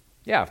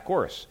 Yeah, of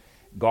course,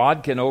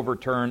 God can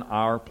overturn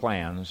our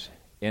plans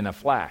in a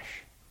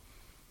flash.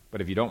 But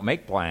if you don't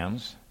make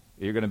plans,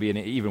 you're going to be in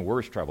even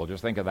worse trouble.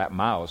 Just think of that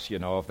mouse.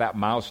 If that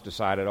mouse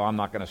decided, I'm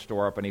not going to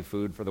store up any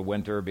food for the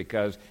winter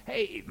because,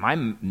 hey,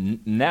 my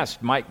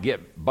nest might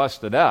get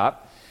busted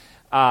up,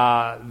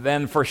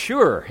 then for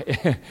sure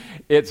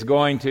it's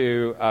going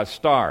to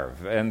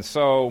starve. And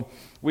so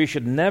we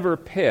should never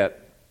pit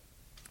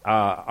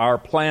our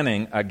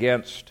planning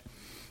against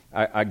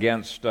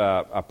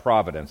a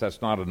providence.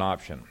 That's not an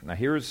option. Now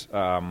here's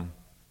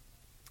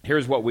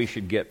what we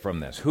should get from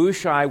this.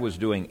 Hushai was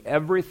doing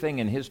everything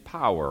in his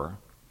power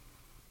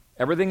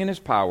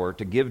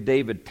to give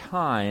David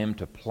time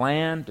to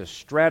plan, to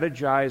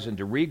strategize, and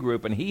to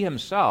regroup, and he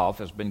himself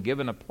has been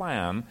given a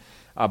plan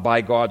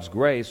by God's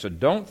grace. So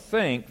don't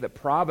think that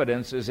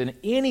providence is in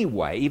any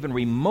way, even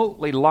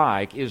remotely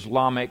like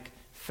Islamic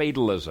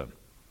fatalism.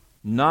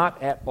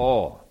 Not at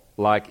all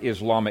like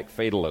Islamic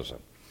fatalism.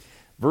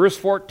 Verse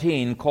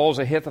 14 calls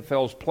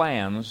Ahithophel's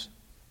plans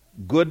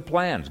good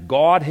plans.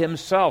 God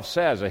himself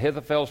says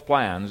Ahithophel's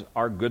plans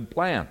are good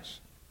plans.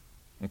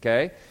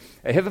 Okay?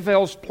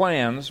 Ahithophel's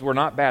plans were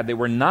not bad. They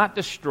were not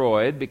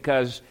destroyed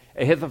because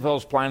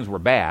Ahithophel's plans were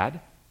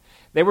bad.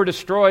 They were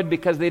destroyed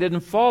because they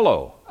didn't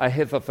follow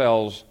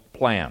Ahithophel's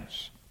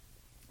plans.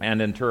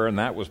 And in turn,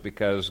 that was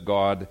because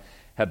God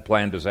had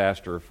planned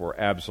disaster for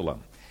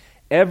Absalom.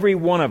 Every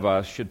one of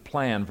us should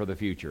plan for the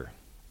future.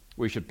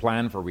 We should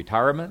plan for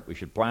retirement. We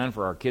should plan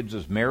for our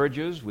kids'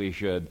 marriages. We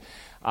should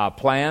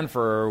plan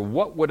for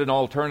what would an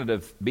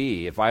alternative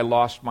be if I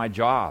lost my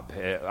job.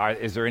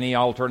 Is there any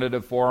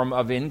alternative form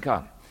of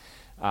income?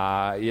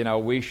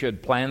 We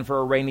should plan for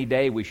a rainy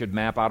day. We should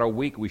map out a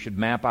week. We should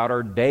map out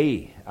our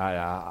day.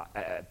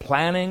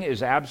 Planning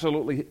is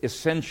absolutely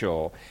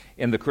essential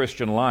in the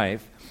Christian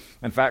life.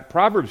 In fact,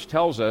 Proverbs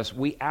tells us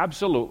we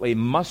absolutely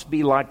must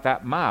be like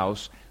that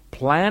mouse,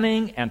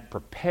 planning and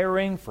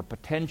preparing for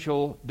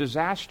potential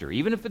disaster.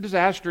 Even if the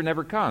disaster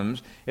never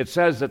comes, it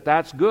says that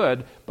that's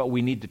good, but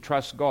we need to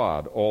trust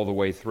God all the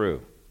way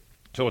through.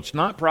 So it's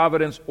not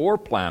providence or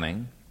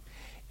planning.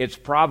 It's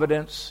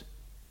providence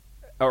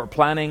or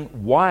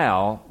planning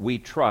while we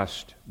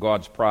trust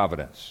God's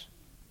providence.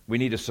 We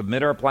need to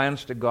submit our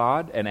plans to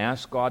God and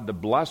ask God to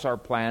bless our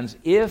plans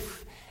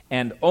if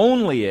and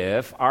only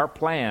if our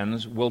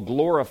plans will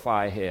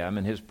glorify Him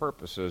and His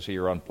purposes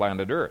here on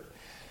planet Earth.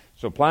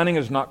 So planning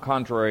is not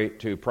contrary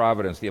to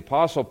providence. The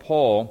Apostle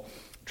Paul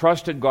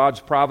trusted God's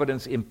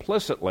providence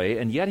implicitly,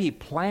 and yet he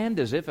planned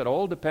as if it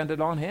all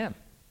depended on him.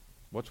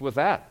 What's with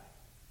that?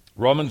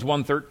 Romans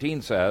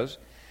 1:13 says,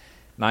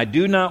 "And I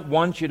do not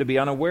want you to be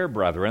unaware,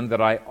 brethren,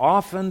 that I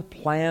often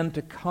planned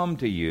to come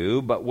to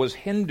you, but was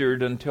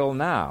hindered until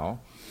now,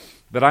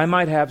 that I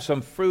might have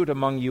some fruit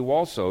among you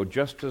also,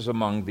 just as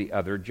among the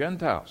other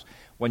Gentiles."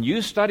 When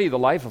you study the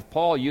life of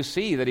Paul, you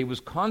see that he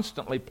was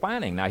constantly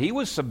planning. Now, he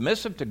was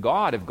submissive to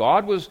God. If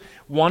God was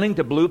wanting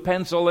to blue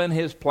pencil in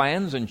his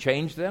plans and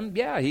change them,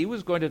 yeah, he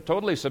was going to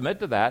totally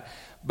submit to that.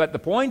 But the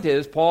point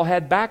is, Paul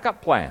had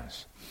backup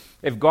plans.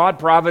 If God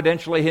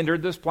providentially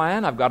hindered this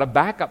plan, I've got a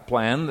backup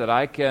plan that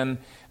I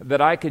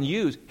can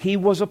use. He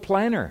was a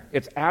planner.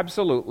 It's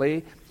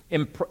absolutely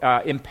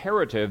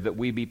imperative that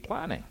we be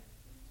planning.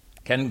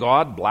 Can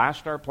God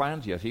blast our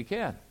plans? Yes, He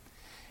can.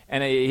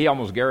 And He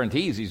almost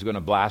guarantees He's going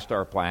to blast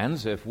our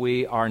plans if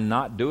we are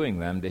not doing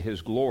them to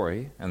His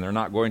glory, and they're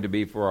not going to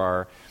be for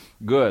our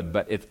good.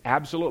 But it's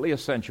absolutely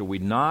essential we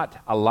not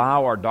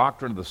allow our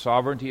doctrine of the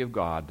sovereignty of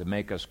God to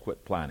make us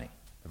quit planning.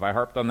 Have I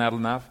harped on that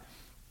enough?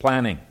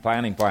 Planning.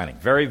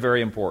 Very,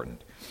 very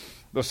important.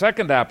 The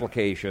second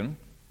application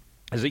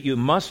is that you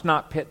must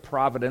not pit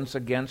providence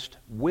against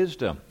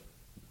wisdom.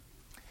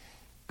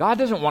 God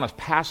doesn't want us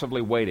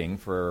passively waiting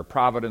for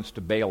providence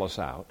to bail us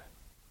out.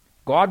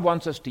 God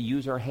wants us to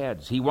use our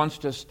heads. He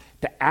wants us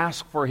to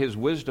ask for His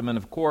wisdom. And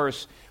of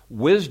course,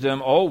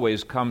 wisdom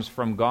always comes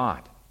from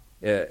God.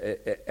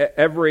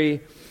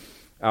 Every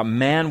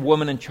man,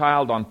 woman, and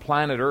child on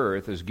planet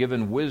Earth is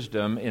given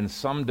wisdom in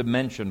some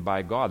dimension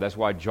by God. That's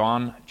why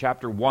John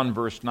chapter 1,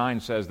 verse 9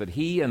 says that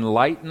He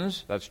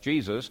enlightens, that's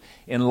Jesus,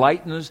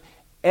 enlightens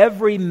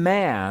every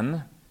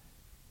man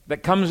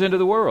that comes into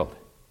the world.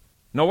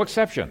 No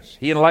exceptions.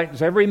 He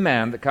enlightens every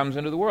man that comes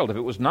into the world. If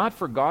it was not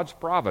for God's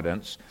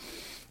providence,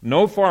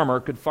 no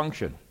farmer could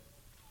function.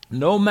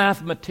 No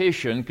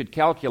mathematician could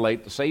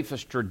calculate the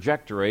safest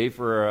trajectory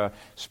for a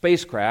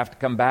spacecraft to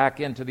come back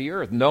into the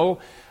earth. No,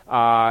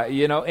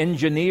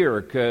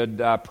 engineer could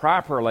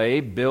properly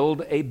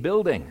build a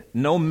building.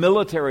 No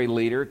military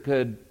leader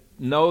could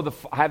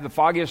have the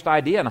foggiest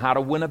idea on how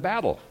to win a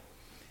battle.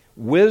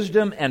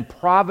 Wisdom and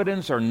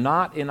providence are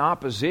not in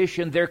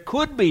opposition. There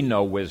could be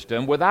no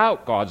wisdom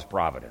without God's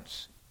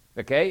providence.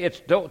 Okay? It's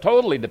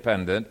totally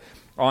dependent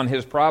on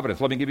His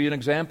providence. Let me give you an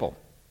example.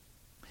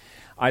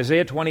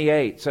 Isaiah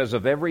 28 says,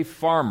 "Of every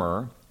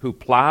farmer who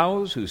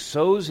plows, who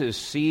sows his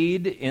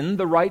seed in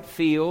the right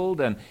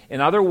field, and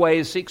in other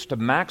ways seeks to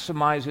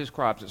maximize his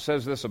crops," it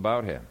says this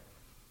about him: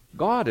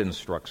 God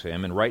instructs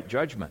him in right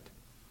judgment.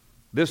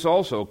 This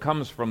also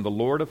comes from the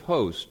Lord of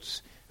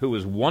hosts, who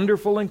is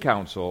wonderful in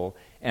counsel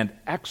and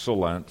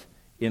excellent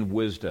in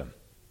wisdom.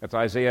 That's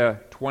Isaiah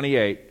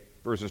 28,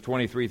 verses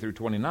 23 through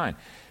 29.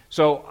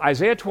 So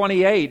Isaiah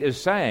 28 is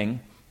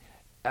saying,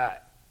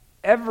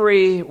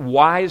 every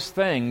wise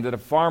thing that a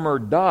farmer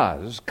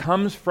does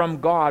comes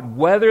from God,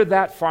 whether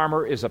that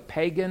farmer is a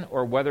pagan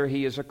or whether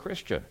he is a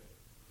Christian.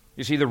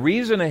 You see, the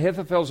reason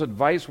Ahithophel's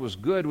advice was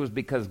good was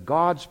because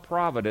God's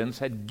providence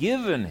had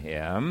given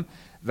him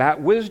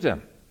that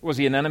wisdom. Was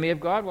he an enemy of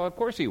God? Well, of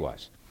course he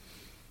was.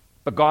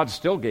 But God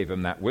still gave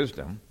him that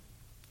wisdom.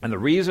 And the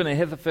reason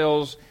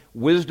Ahithophel's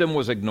wisdom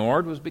was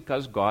ignored was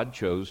because God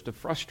chose to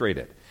frustrate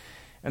it.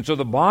 And so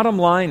the bottom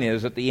line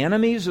is that the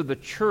enemies of the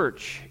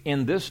church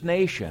in this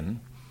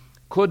nation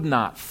could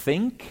not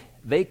think,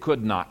 They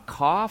could not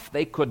cough.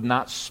 They could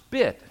not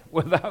spit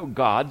without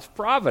God's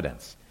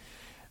providence.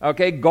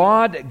 Okay,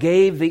 God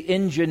gave the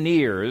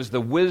engineers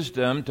the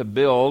wisdom to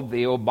build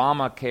the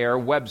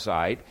Obamacare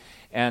website,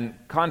 and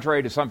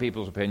contrary to some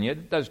people's opinion,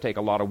 it does take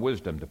a lot of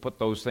wisdom to put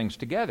those things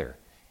together.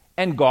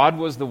 And God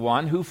was the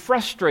one who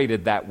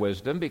frustrated that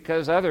wisdom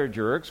because other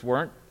jerks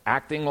weren't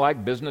acting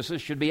like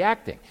businesses should be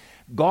acting.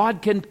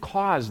 God can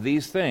cause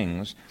these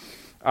things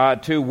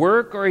to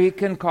work, or He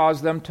can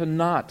cause them to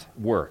not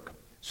work.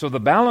 So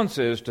the balance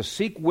is to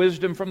seek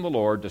wisdom from the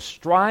Lord, to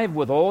strive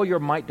with all your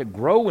might to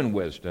grow in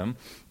wisdom,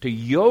 to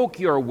yoke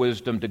your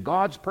wisdom to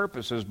God's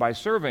purposes by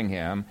serving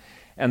Him,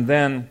 and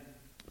then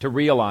to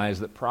realize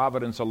that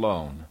providence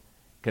alone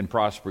can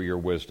prosper your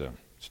wisdom.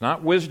 It's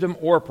not wisdom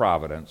or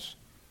providence.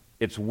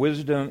 It's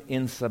wisdom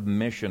in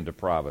submission to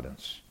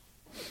providence.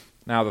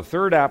 Now, the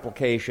third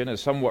application is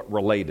somewhat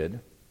related.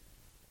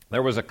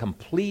 There was a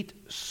complete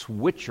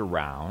switch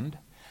around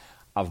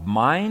of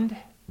mind,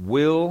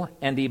 will,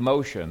 and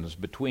emotions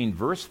between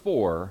verse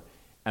 4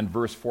 and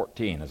verse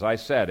 14. As I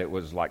said, it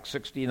was like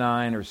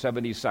 69 or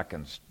 70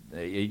 seconds.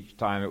 Each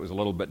time it was a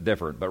little bit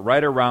different, but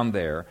right around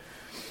there.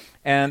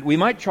 And we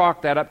might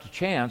chalk that up to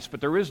chance,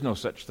 but there is no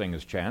such thing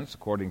as chance,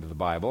 according to the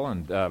Bible.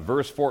 And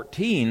verse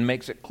 14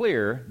 makes it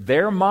clear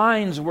their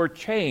minds were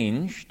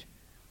changed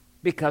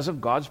because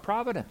of God's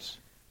providence,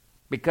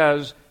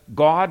 because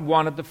God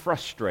wanted to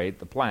frustrate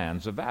the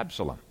plans of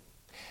Absalom.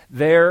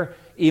 Their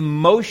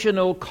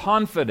emotional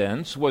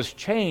confidence was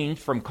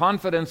changed from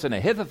confidence in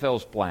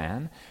Ahithophel's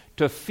plan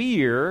to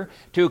fear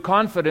to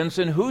confidence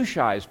in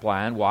Hushai's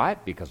plan. Why?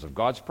 Because of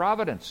God's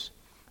providence.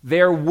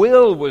 Their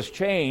will was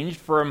changed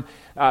from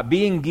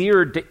being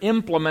geared to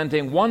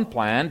implementing one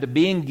plan to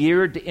being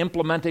geared to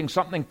implementing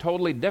something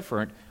totally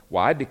different.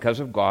 Why? Because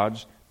of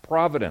God's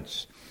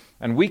providence.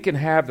 And we can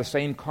have the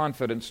same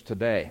confidence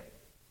today.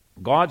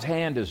 God's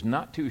hand is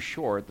not too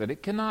short that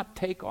it cannot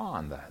take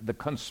on the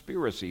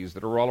conspiracies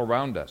that are all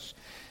around us.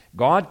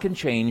 God can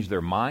change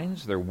their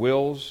minds, their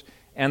wills,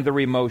 and their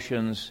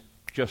emotions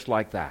just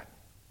like that,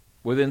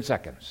 within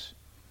seconds,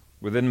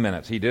 within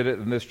minutes. He did it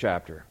in this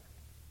chapter.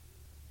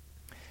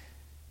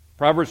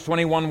 Proverbs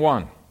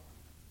 21:1.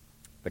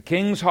 The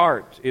king's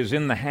heart is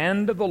in the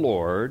hand of the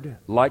Lord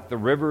like the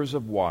rivers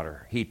of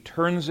water. He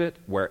turns it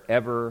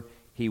wherever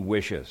He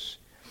wishes.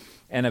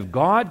 And if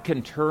God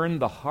can turn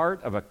the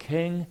heart of a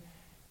king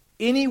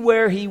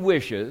anywhere He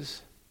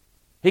wishes,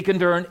 He can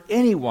turn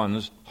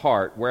anyone's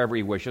heart wherever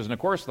He wishes. And of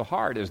course, the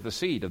heart is the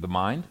seat of the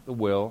mind, the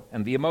will,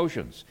 and the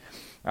emotions.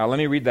 Now, let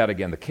me read that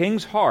again. The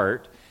king's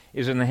heart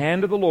is in the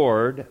hand of the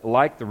Lord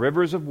like the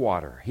rivers of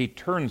water. He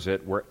turns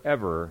it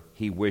wherever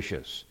He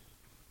wishes.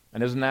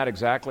 And isn't that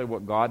exactly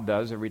what God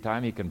does every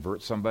time He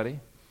converts somebody?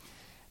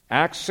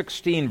 Acts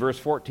 16, verse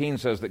 14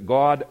 says that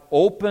God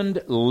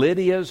opened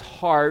Lydia's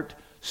heart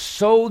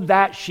so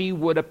that she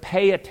would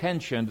pay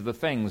attention to the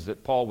things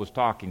that Paul was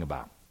talking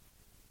about.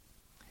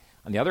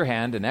 On the other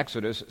hand, in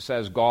Exodus, it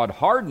says God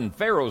hardened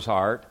Pharaoh's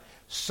heart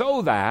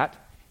so that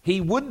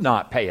he would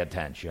not pay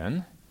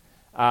attention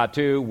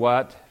to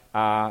what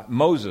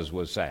Moses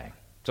was saying,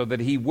 so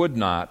that he would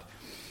not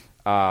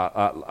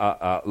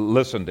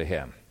listen to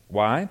him.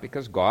 Why?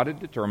 Because God had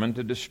determined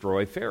to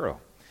destroy Pharaoh.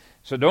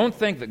 So don't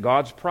think that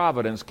God's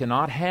providence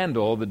cannot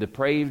handle the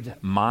depraved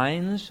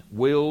minds,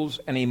 wills,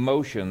 and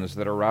emotions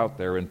that are out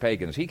there in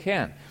pagans. He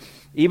can.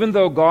 Even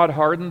though God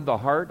hardened the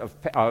heart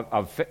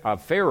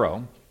of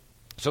Pharaoh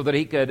so that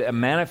he could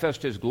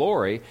manifest his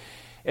glory,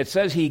 it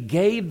says He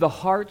gave the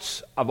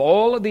hearts of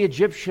all of the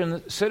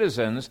Egyptian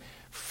citizens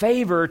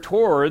favor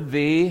toward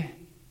the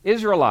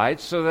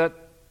Israelites so that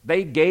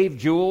they gave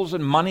jewels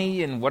and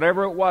money and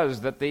whatever it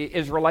was that the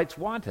Israelites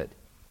wanted.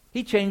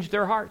 He changed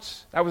their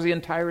hearts. That was the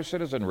entire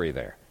citizenry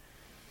there.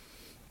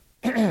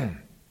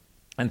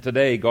 And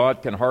today,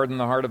 God can harden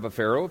the heart of a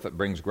Pharaoh if it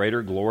brings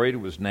greater glory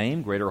to His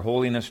name, greater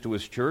holiness to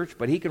His church,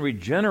 but He can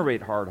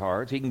regenerate hard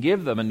hearts. He can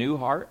give them a new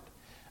heart,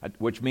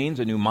 which means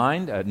a new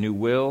mind, a new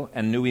will,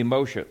 and new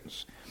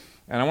emotions.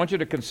 And I want you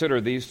to consider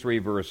these three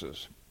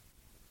verses.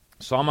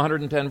 Psalm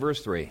 110,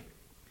 verse 3.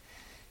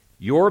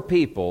 Your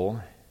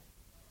people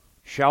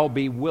shall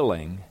be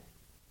willing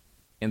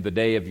in the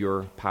day of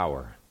your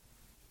power.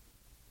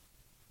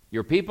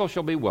 Your people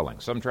shall be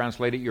willing. Some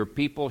translate it, your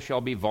people shall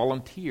be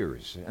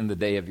volunteers in the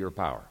day of your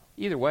power.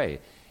 Either way,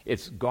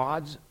 it's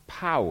God's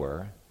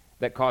power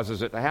that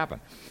causes it to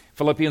happen.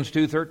 Philippians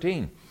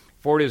 2:13.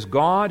 For it is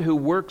God who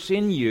works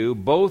in you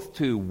both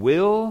to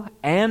will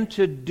and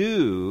to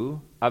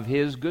do of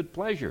His good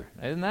pleasure.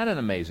 Isn't that an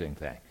amazing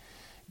thing?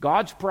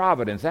 God's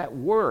providence at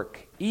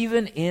work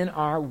even in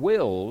our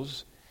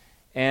wills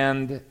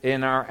and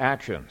in our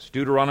actions.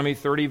 Deuteronomy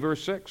 30,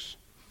 verse 6.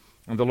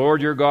 And the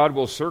Lord your God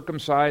will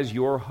circumcise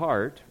your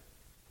heart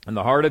and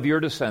the heart of your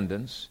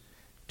descendants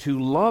to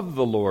love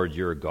the Lord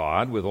your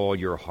God with all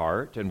your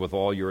heart and with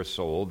all your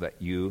soul that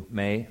you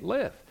may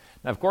live.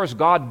 Now, of course,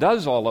 God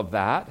does all of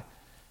that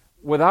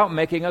without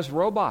making us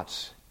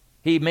robots.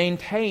 He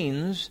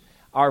maintains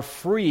our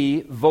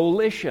free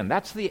volition.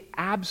 That's the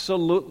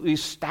absolutely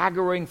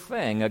staggering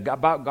thing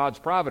about God's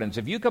providence.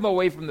 If you come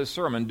away from this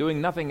sermon doing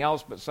nothing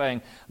else but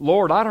saying,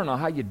 Lord, I don't know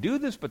how you do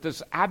this, but this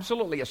is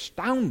absolutely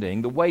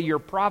astounding the way your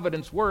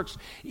providence works,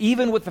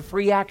 even with the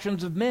free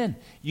actions of men.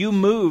 You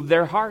move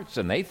their hearts,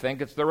 and they think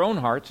it's their own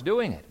hearts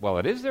doing it. Well,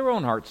 it is their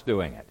own hearts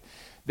doing it.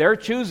 They're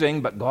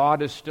choosing, but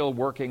God is still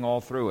working all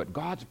through it.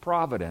 God's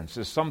providence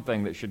is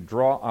something that should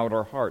draw out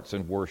our hearts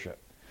in worship.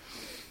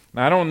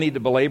 Now, I don't need to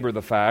belabor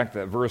the fact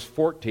that verse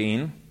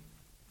 14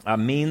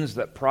 means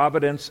that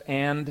providence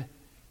and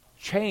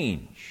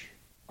change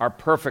are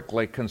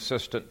perfectly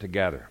consistent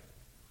together.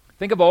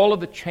 Think of all of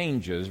the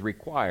changes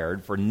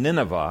required for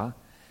Nineveh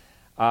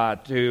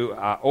to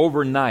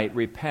overnight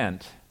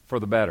repent for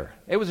the better.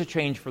 It was a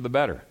change for the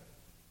better.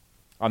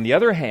 On the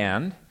other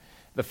hand,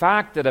 the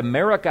fact that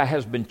America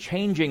has been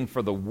changing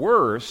for the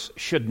worse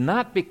should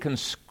not be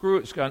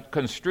construed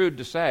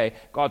to say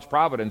God's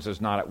providence is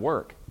not at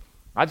work.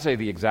 I'd say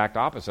the exact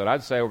opposite.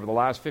 I'd say over the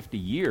last 50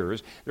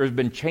 years, there's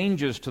been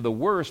changes to the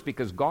worse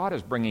because God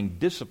is bringing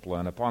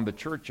discipline upon the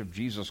Church of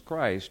Jesus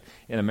Christ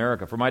in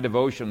America. For my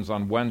devotions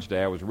on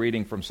Wednesday, I was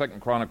reading from 2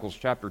 Chronicles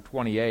chapter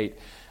 28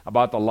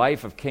 about the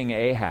life of King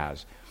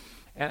Ahaz.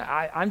 And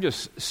I'm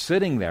just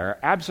sitting there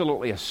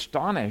absolutely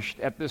astonished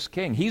at this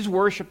king. He's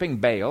worshiping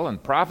Baal,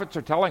 and prophets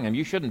are telling him,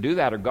 you shouldn't do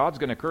that or God's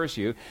going to curse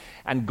you.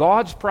 And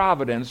God's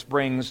providence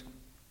brings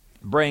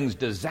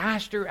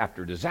disaster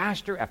after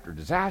disaster after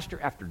disaster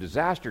after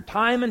disaster,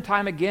 time and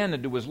time again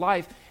into his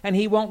life, and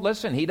he won't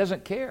listen. He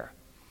doesn't care.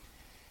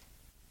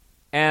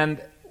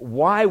 And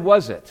why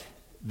was it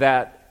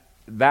that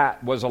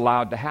was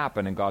allowed to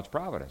happen in God's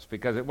providence?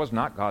 Because it was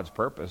not God's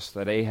purpose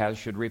that Ahaz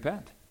should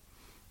repent.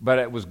 But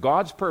it was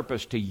God's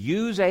purpose to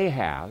use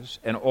Ahaz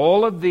and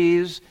all of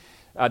these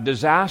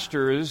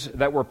disasters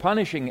that were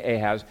punishing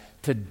Ahaz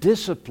to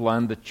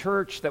discipline the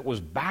church that was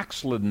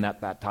backslidden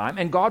at that time,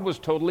 and God was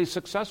totally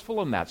successful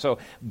in that. So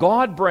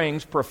God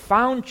brings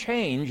profound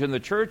change in the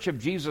church of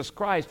Jesus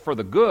Christ for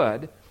the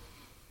good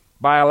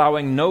by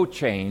allowing no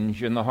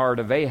change in the heart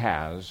of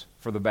Ahaz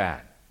for the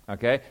bad.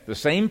 Okay? The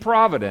same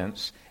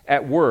providence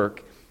at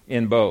work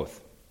in both.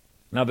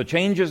 Now, the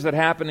changes that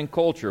happen in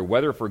culture,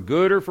 whether for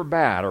good or for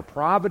bad, are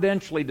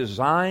providentially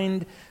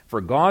designed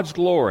for God's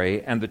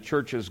glory and the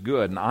church's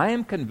good. And I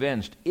am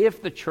convinced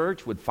if the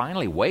church would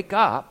finally wake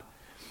up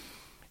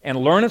and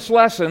learn its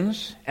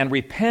lessons and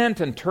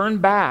repent and turn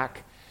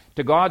back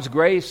to God's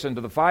grace and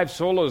to the five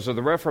solas of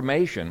the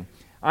Reformation,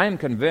 I am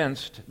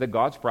convinced that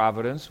God's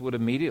providence would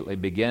immediately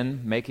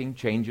begin making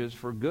changes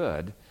for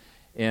good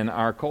in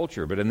our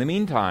culture. But in the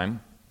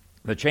meantime,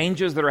 the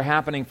changes that are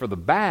happening for the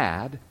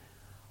bad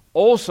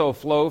also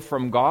flow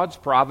from God's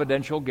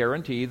providential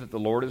guarantee that the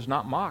Lord is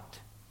not mocked.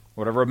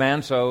 Whatever a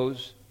man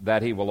sows,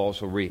 that he will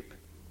also reap.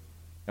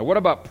 Now, what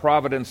about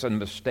providence and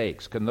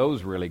mistakes? Can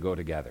those really go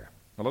together?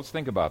 Well, let's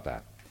think about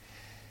that.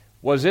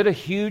 Was it a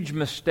huge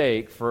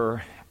mistake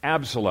for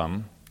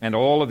Absalom and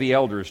all of the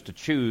elders to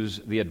choose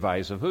the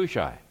advice of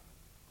Hushai?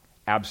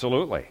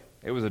 Absolutely.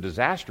 It was a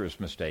disastrous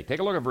mistake. Take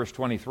a look at verse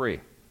 23.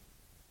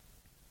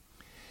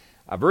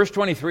 Verse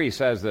 23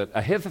 says that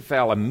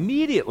Ahithophel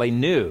immediately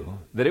knew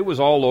that it was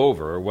all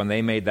over when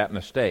they made that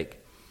mistake.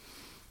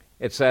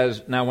 It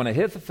says, now when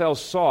Ahithophel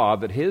saw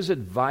that his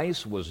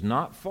advice was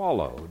not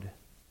followed,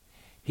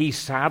 he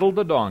saddled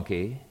a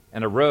donkey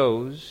and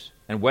arose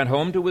and went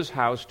home to his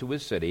house, to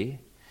his city.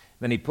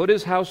 Then he put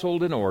his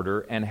household in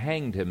order and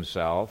hanged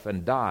himself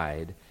and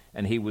died,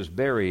 and he was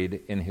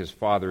buried in his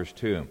father's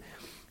tomb.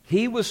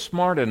 He was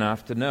smart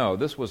enough to know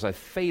this was a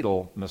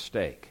fatal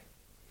mistake.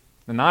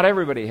 And not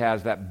everybody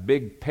has that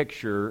big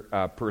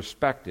picture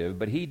perspective,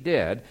 but he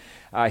did.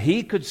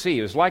 He could see,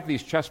 it was like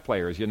these chess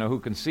players, who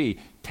can see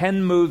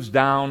 10 moves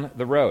down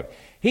the road.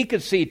 He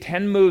could see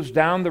 10 moves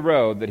down the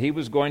road that he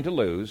was going to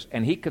lose,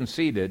 and he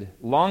conceded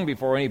long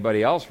before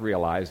anybody else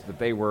realized that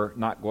they were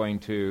not going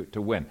to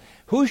win.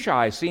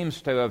 Hushai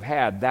seems to have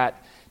had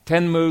that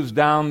 10 moves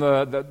down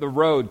the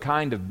road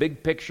kind of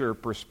big picture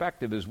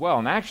perspective as well.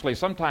 And actually,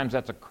 sometimes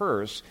that's a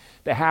curse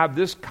to have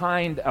this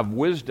kind of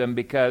wisdom,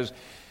 because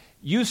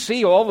you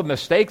see all the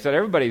mistakes that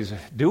everybody's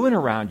doing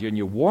around you, and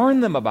you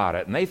warn them about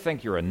it, and they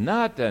think you're a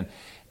nut,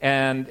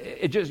 and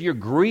you're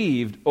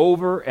grieved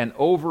over and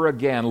over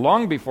again,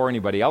 long before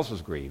anybody else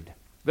is grieved.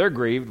 They're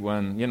grieved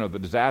when, the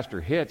disaster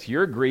hits.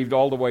 You're grieved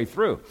all the way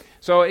through.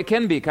 So it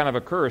can be kind of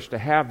a curse to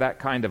have that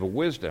kind of a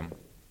wisdom.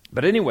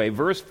 But anyway,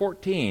 verse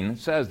 14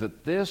 says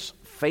that this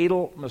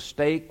fatal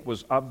mistake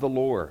was of the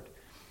Lord.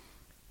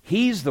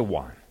 He's the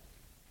one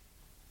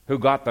who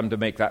got them to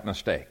make that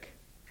mistake.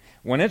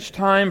 When it's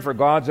time for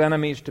God's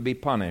enemies to be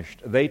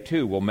punished, they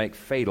too will make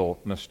fatal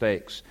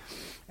mistakes.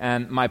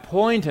 And my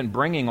point in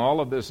bringing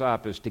all of this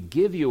up is to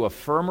give you a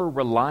firmer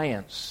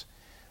reliance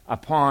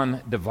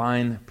upon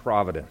divine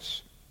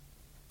providence.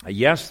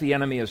 Yes, the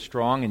enemy is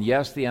strong, and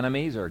yes, the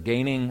enemies are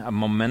gaining a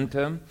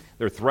momentum.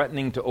 They're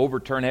threatening to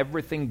overturn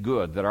everything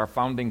good that our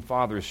founding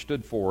fathers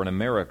stood for in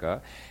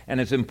America. And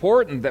it's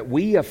important that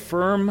we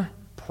affirm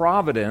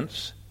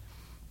providence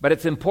But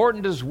it's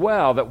important as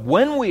well that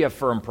when we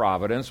affirm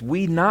providence,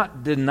 we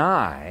not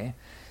deny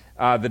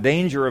the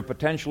danger of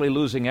potentially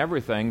losing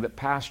everything that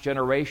past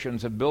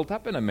generations have built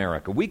up in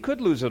America. We could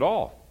lose it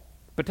all.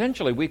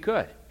 Potentially we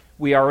could.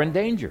 We are in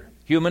danger.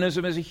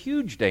 Humanism is a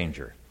huge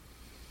danger.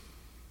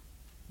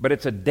 But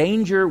it's a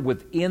danger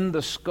within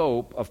the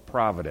scope of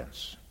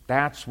providence.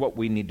 That's what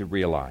we need to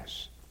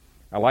realize.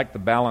 I like the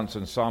balance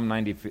in Psalm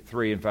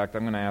 93. In fact,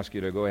 I'm going to ask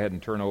you to go ahead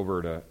and turn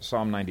over to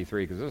Psalm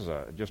 93 because this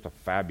is just a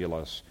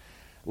fabulous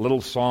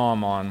little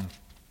psalm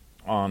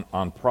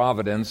on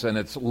providence, and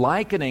it's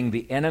likening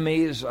the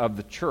enemies of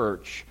the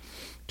church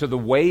to the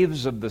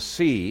waves of the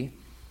sea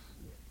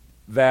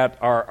that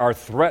are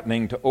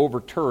threatening to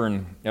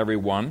overturn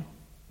everyone.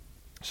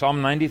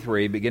 Psalm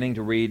 93, beginning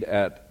to read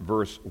at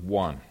verse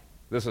 1.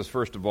 This is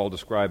first of all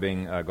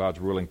describing God's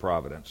ruling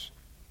providence.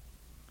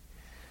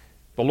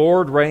 The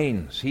Lord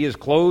reigns. He is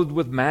clothed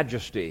with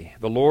majesty.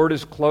 The Lord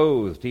is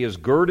clothed. He has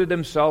girded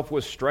himself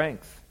with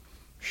strength.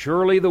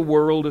 Surely the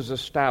world is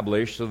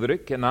established so that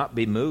it cannot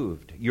be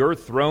moved. Your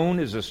throne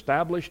is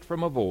established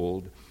from of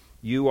old.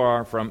 You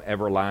are from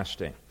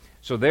everlasting.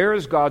 So there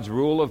is God's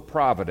rule of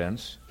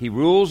providence. He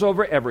rules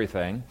over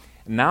everything.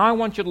 Now I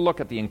want you to look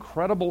at the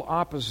incredible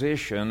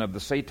opposition of the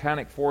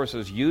satanic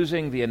forces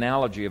using the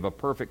analogy of a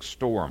perfect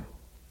storm.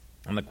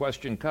 And the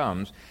question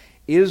comes,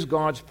 is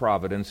God's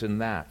providence in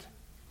that?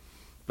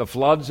 The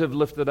floods have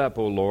lifted up,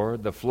 O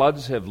Lord. The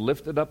floods have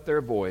lifted up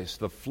their voice.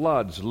 The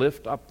floods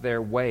lift up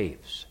their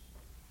waves.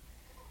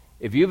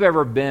 If you've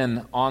ever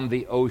been on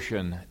the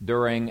ocean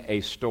during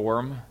a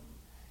storm,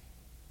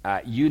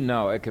 you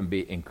know it can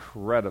be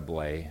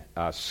incredibly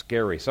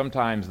scary.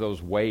 Sometimes those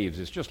waves,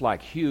 it's just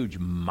like huge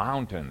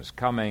mountains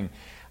coming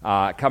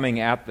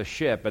at the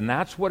ship. And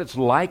that's what it's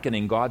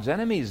likening God's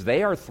enemies.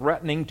 They are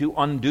threatening to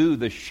undo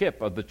the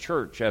ship of the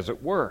church, as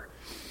it were.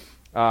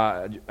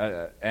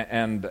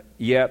 And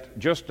yet,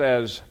 just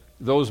as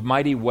those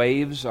mighty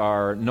waves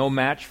are no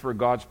match for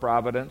God's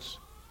providence,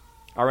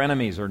 our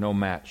enemies are no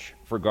match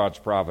for God's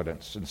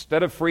providence.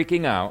 Instead of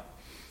freaking out,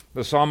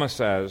 the psalmist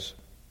says,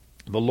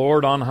 the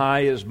Lord on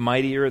high is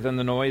mightier than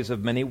the noise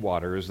of many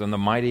waters, than the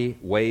mighty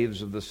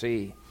waves of the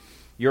sea.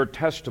 Your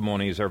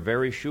testimonies are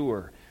very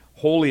sure.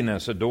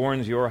 Holiness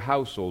adorns your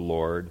house, O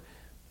Lord,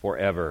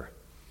 forever.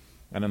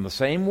 And in the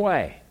same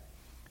way,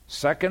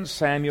 2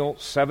 Samuel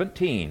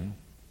 17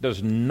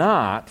 does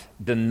not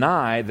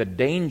deny the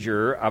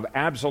danger of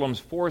Absalom's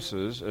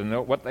forces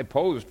and what they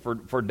posed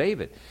for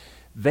David.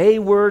 They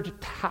were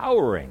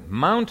towering,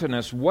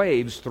 mountainous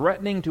waves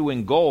threatening to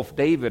engulf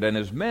David and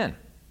his men.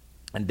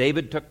 And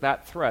David took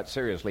that threat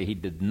seriously. He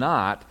did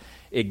not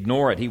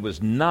ignore it. He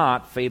was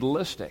not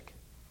fatalistic.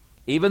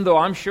 Even though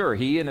I'm sure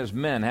he and his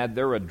men had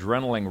their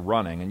adrenaline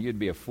running, and you'd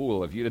be a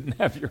fool if you didn't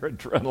have your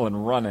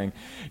adrenaline running,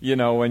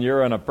 when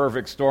you're in a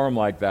perfect storm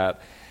like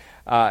that.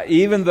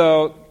 Even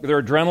though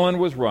their adrenaline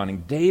was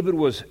running, David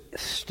was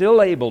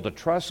still able to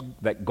trust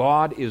that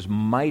God is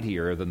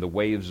mightier than the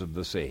waves of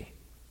the sea.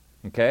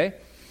 Okay?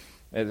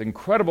 It's an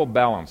incredible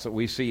balance that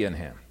we see in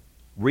him.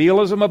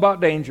 Realism about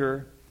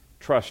danger,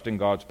 trust in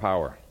God's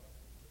power.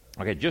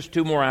 Okay, just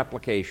two more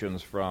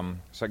applications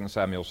from 2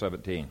 Samuel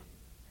 17.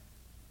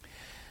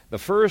 The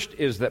first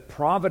is that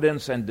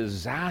providence and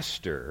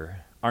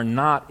disaster are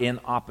not in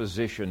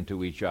opposition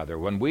to each other.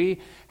 When we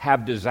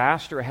have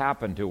disaster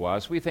happen to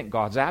us, we think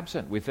God's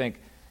absent. We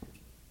think,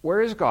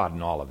 where is God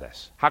in all of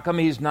this? How come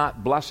he's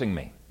not blessing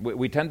me?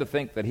 We tend to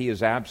think that he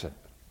is absent.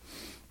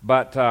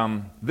 But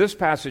this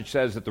passage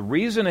says that the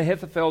reason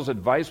Ahithophel's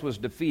advice was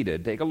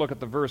defeated, take a look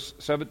at the verse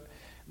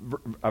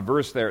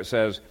there. It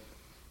says,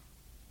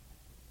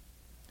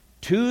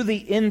 to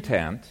the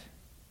intent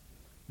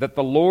that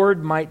the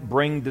Lord might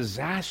bring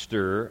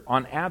disaster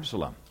on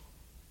Absalom.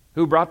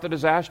 Who brought the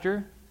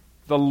disaster?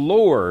 The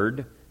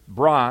Lord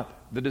brought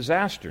the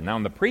disaster. Now,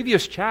 in the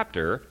previous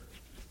chapter,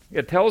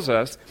 it tells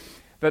us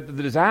that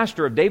the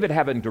disaster of David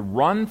having to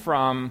run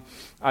from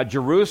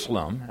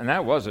Jerusalem, and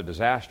that was a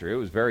disaster, it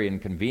was very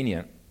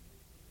inconvenient,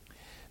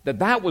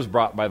 that was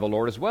brought by the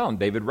Lord as well, and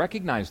David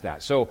recognized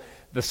that. So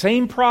the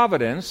same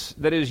providence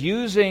that is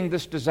using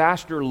this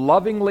disaster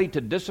lovingly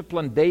to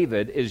discipline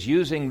David is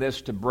using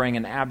this to bring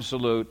an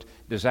absolute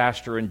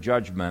disaster and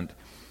judgment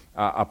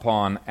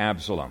upon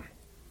Absalom.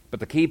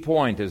 But the key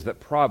point is that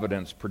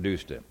providence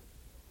produced it.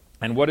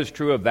 And what is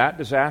true of that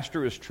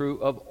disaster is true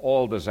of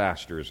all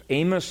disasters.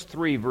 Amos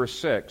 3, verse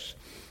 6,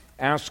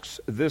 asks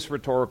this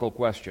rhetorical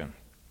question.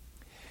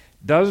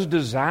 Does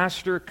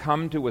disaster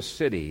come to a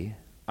city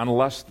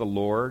unless the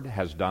Lord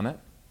has done it?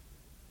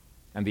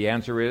 And the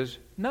answer is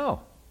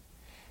no.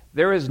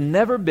 There has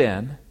never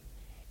been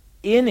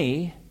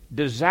any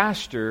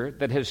disaster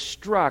that has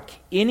struck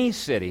any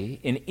city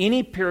in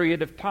any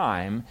period of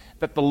time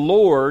that the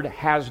Lord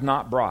has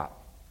not brought.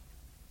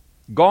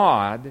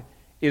 God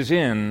is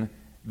in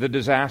the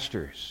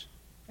disasters.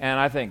 And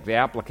I think the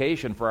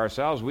application for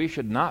ourselves, we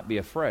should not be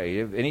afraid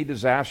of any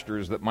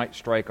disasters that might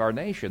strike our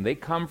nation. They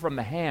come from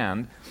the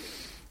hand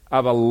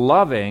of a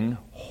loving,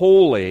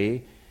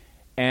 holy,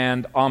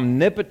 and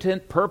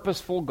omnipotent,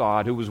 purposeful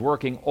God who was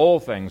working all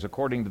things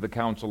according to the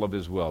counsel of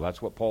his will.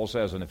 That's what Paul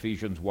says in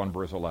Ephesians 1,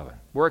 verse 11.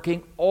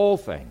 Working all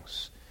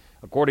things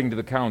according to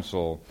the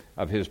counsel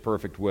of his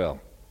perfect will.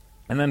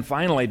 And then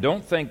finally,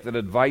 don't think that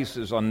advice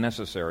is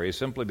unnecessary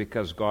simply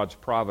because God's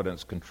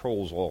providence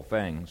controls all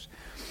things.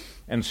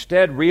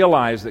 Instead,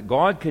 realize that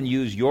God can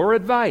use your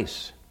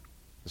advice,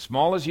 as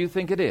small as you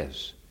think it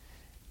is,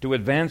 to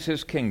advance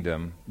his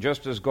kingdom,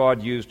 just as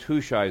God used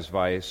Hushai's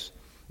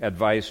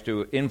advice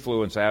to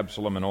influence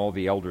Absalom and all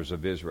the elders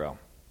of Israel.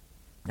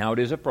 Now, it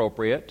is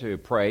appropriate to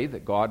pray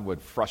that God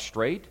would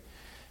frustrate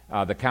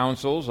the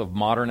counsels of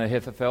modern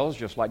Ahithophels,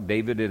 just like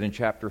David did in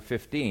chapter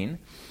 15.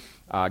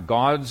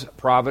 God's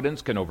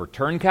providence can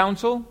overturn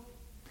counsel.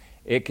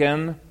 It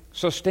can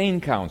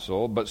sustain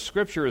counsel, but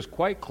Scripture is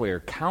quite clear.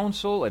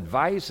 Counsel,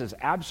 advice is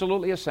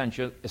absolutely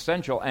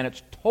essential, and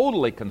it's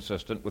totally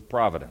consistent with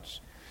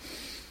providence.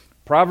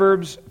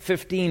 Proverbs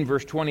 15,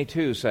 verse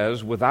 22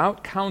 says,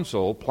 "Without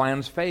counsel,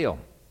 plans fail,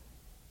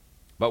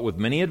 but with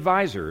many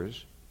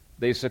advisors,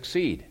 they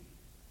succeed."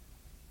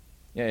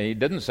 Yeah, he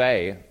didn't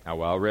say, "Oh,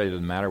 well, it really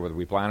doesn't matter whether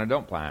we plan or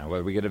don't plan,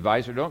 whether we get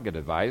advice or don't get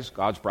advice.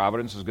 God's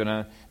providence is going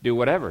to do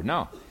whatever."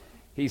 No.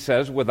 He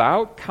says,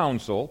 without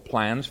counsel,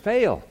 plans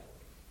fail,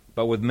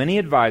 but with many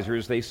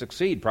advisors, they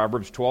succeed.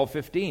 Proverbs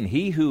 12:15,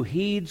 "He who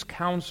heeds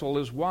counsel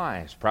is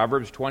wise."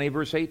 Proverbs 20,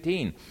 verse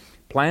 18,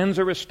 "Plans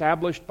are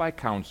established by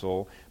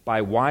counsel.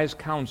 By wise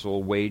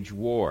counsel, wage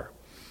war."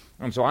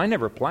 And so I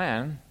never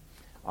plan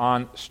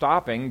on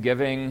stopping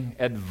giving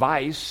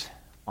advice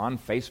on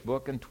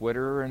Facebook and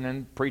Twitter and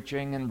in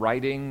preaching and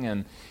writing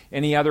and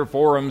any other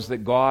forums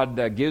that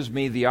God gives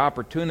me the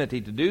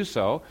opportunity to do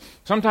so.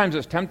 Sometimes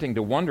it's tempting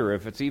to wonder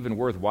if it's even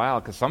worthwhile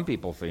because some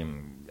people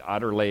seem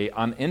utterly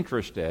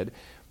uninterested.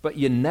 But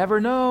you never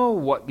know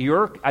what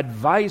your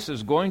advice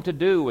is going to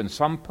do in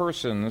some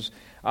person's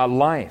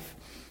life.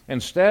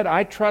 Instead,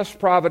 I trust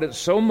providence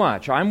so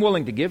much, I'm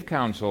willing to give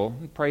counsel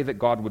and pray that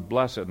God would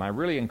bless it. And I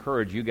really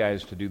encourage you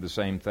guys to do the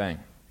same thing.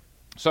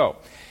 So,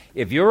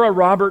 if you're a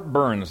Robert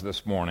Burns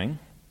this morning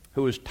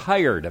who is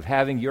tired of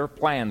having your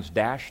plans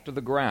dashed to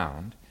the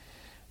ground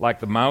like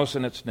the mouse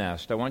in its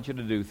nest, I want you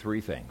to do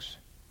three things.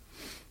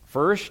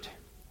 First,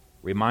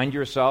 remind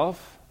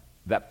yourself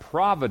that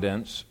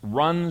providence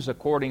runs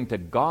according to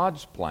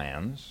God's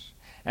plans,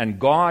 and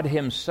God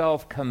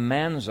himself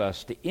commands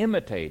us to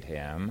imitate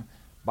him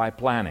by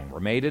planning. We're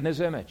made in his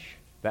image.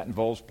 That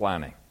involves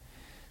planning.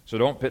 So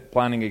don't pit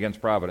planning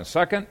against providence.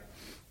 Second,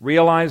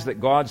 realize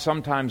that God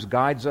sometimes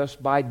guides us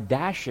by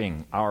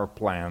dashing our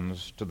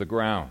plans to the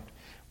ground.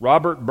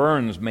 Robert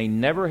Burns may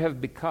never have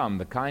become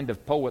the kind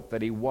of poet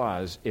that he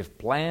was if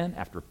plan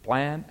after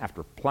plan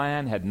after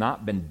plan had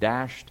not been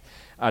dashed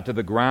to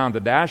the ground.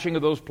 The dashing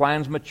of those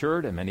plans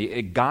matured him, and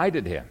it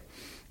guided him.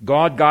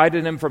 God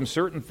guided him from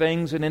certain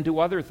things and into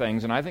other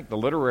things, and I think the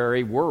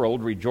literary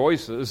world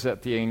rejoices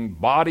at the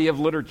body of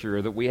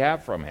literature that we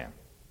have from him.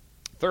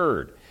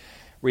 Third,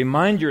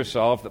 remind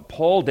yourself that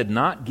Paul did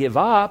not give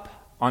up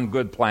on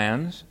good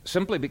plans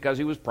simply because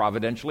he was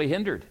providentially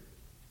hindered.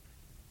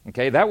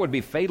 Okay, that would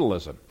be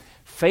fatalism.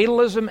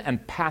 Fatalism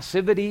and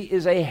passivity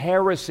is a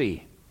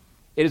heresy.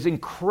 It is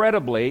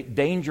incredibly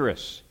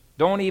dangerous.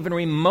 Don't even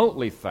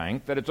remotely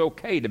think that it's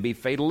okay to be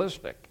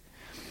fatalistic.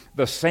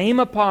 The same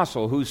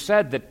apostle who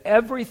said that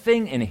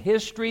everything in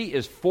history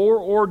is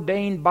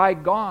foreordained by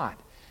God.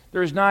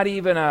 There's not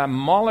even a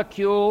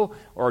molecule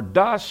or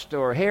dust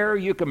or hair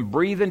you can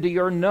breathe into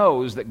your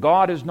nose that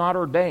God has not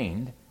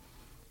ordained.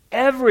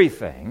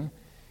 Everything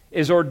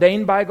is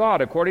ordained by God,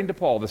 according to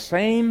Paul. The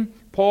same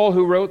Paul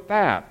who wrote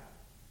that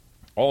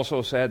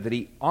also said that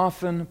he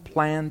often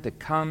planned to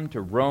come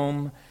to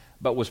Rome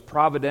but was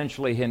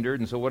providentially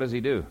hindered. And so what does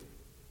he do?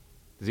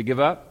 Does he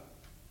give up?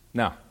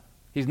 No.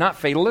 He's not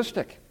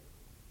fatalistic.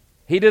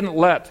 He didn't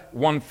let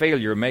one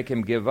failure make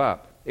him give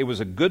up. It was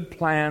a good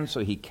plan,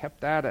 so he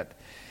kept at it.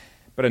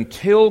 But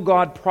until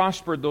God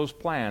prospered those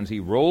plans,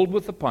 he rolled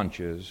with the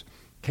punches,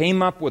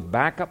 came up with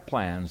backup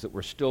plans that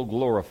were still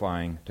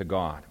glorifying to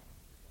God.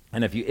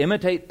 And if you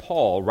imitate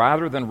Paul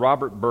rather than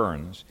Robert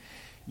Burns,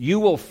 you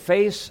will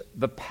face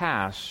the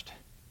past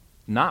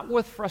not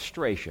with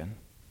frustration.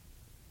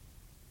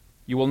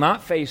 You will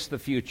not face the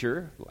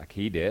future, like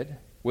he did,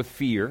 with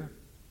fear.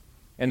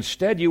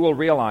 Instead, you will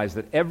realize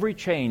that every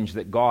change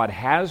that God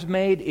has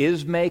made,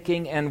 is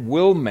making, and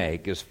will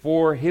make is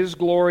for his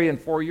glory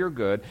and for your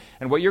good.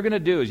 And what you're going to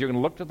do is you're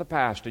going to look to the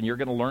past and you're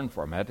going to learn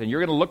from it. And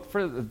you're going to look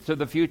to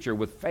the future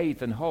with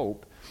faith and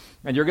hope.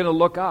 And you're going to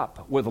look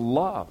up with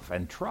love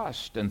and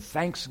trust and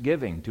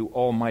thanksgiving to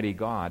Almighty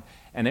God.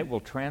 And it will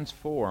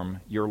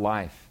transform your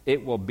life.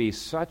 It will be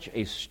such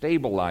a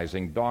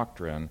stabilizing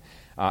doctrine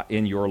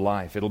in your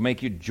life. It'll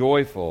make you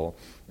joyful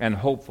and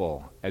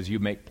hopeful as you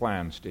make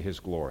plans to his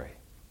glory.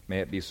 May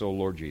it be so,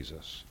 Lord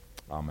Jesus.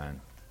 Amen.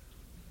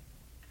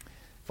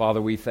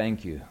 Father, we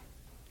thank you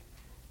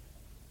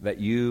that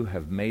you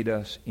have made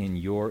us in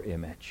your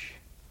image,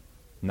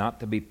 not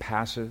to be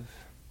passive,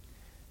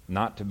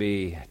 not to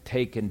be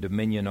taken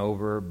dominion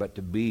over, but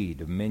to be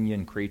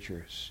dominion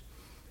creatures.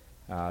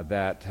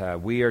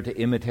 that we are to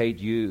imitate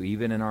you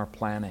even in our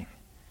planning,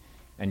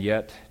 and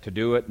yet to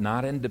do it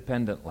not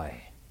independently,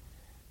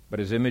 but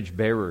as image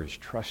bearers,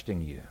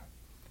 trusting you.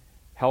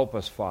 Help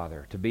us,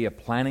 Father, to be a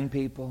planning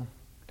people,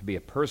 to be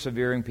a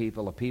persevering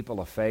people, a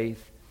people of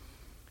faith,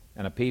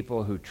 and a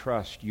people who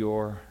trust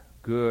your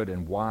good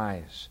and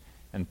wise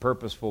and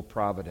purposeful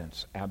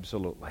providence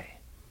absolutely.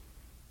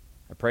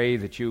 I pray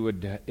that you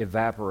would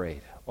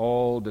evaporate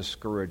all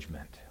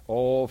discouragement,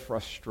 all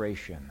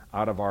frustration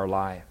out of our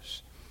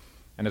lives.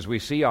 And as we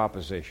see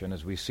opposition,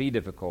 as we see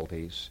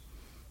difficulties,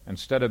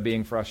 instead of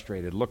being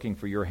frustrated, looking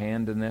for your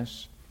hand in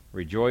this,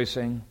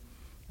 rejoicing,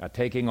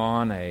 taking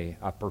on a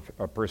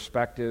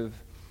perspective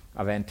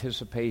of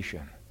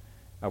anticipation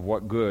of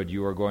what good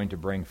you are going to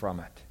bring from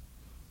it.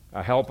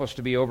 Help us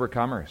to be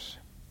overcomers,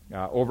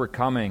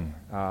 overcoming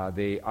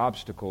the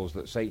obstacles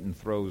that Satan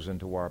throws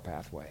into our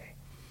pathway.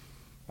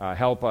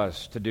 Help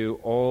us to do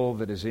all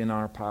that is in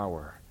our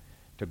power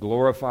to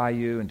glorify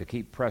you and to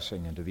keep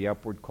pressing into the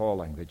upward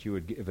calling that you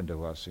had given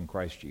to us in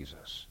Christ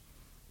Jesus.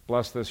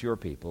 Bless this, your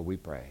people, we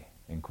pray.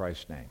 In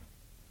Christ's name,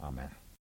 amen.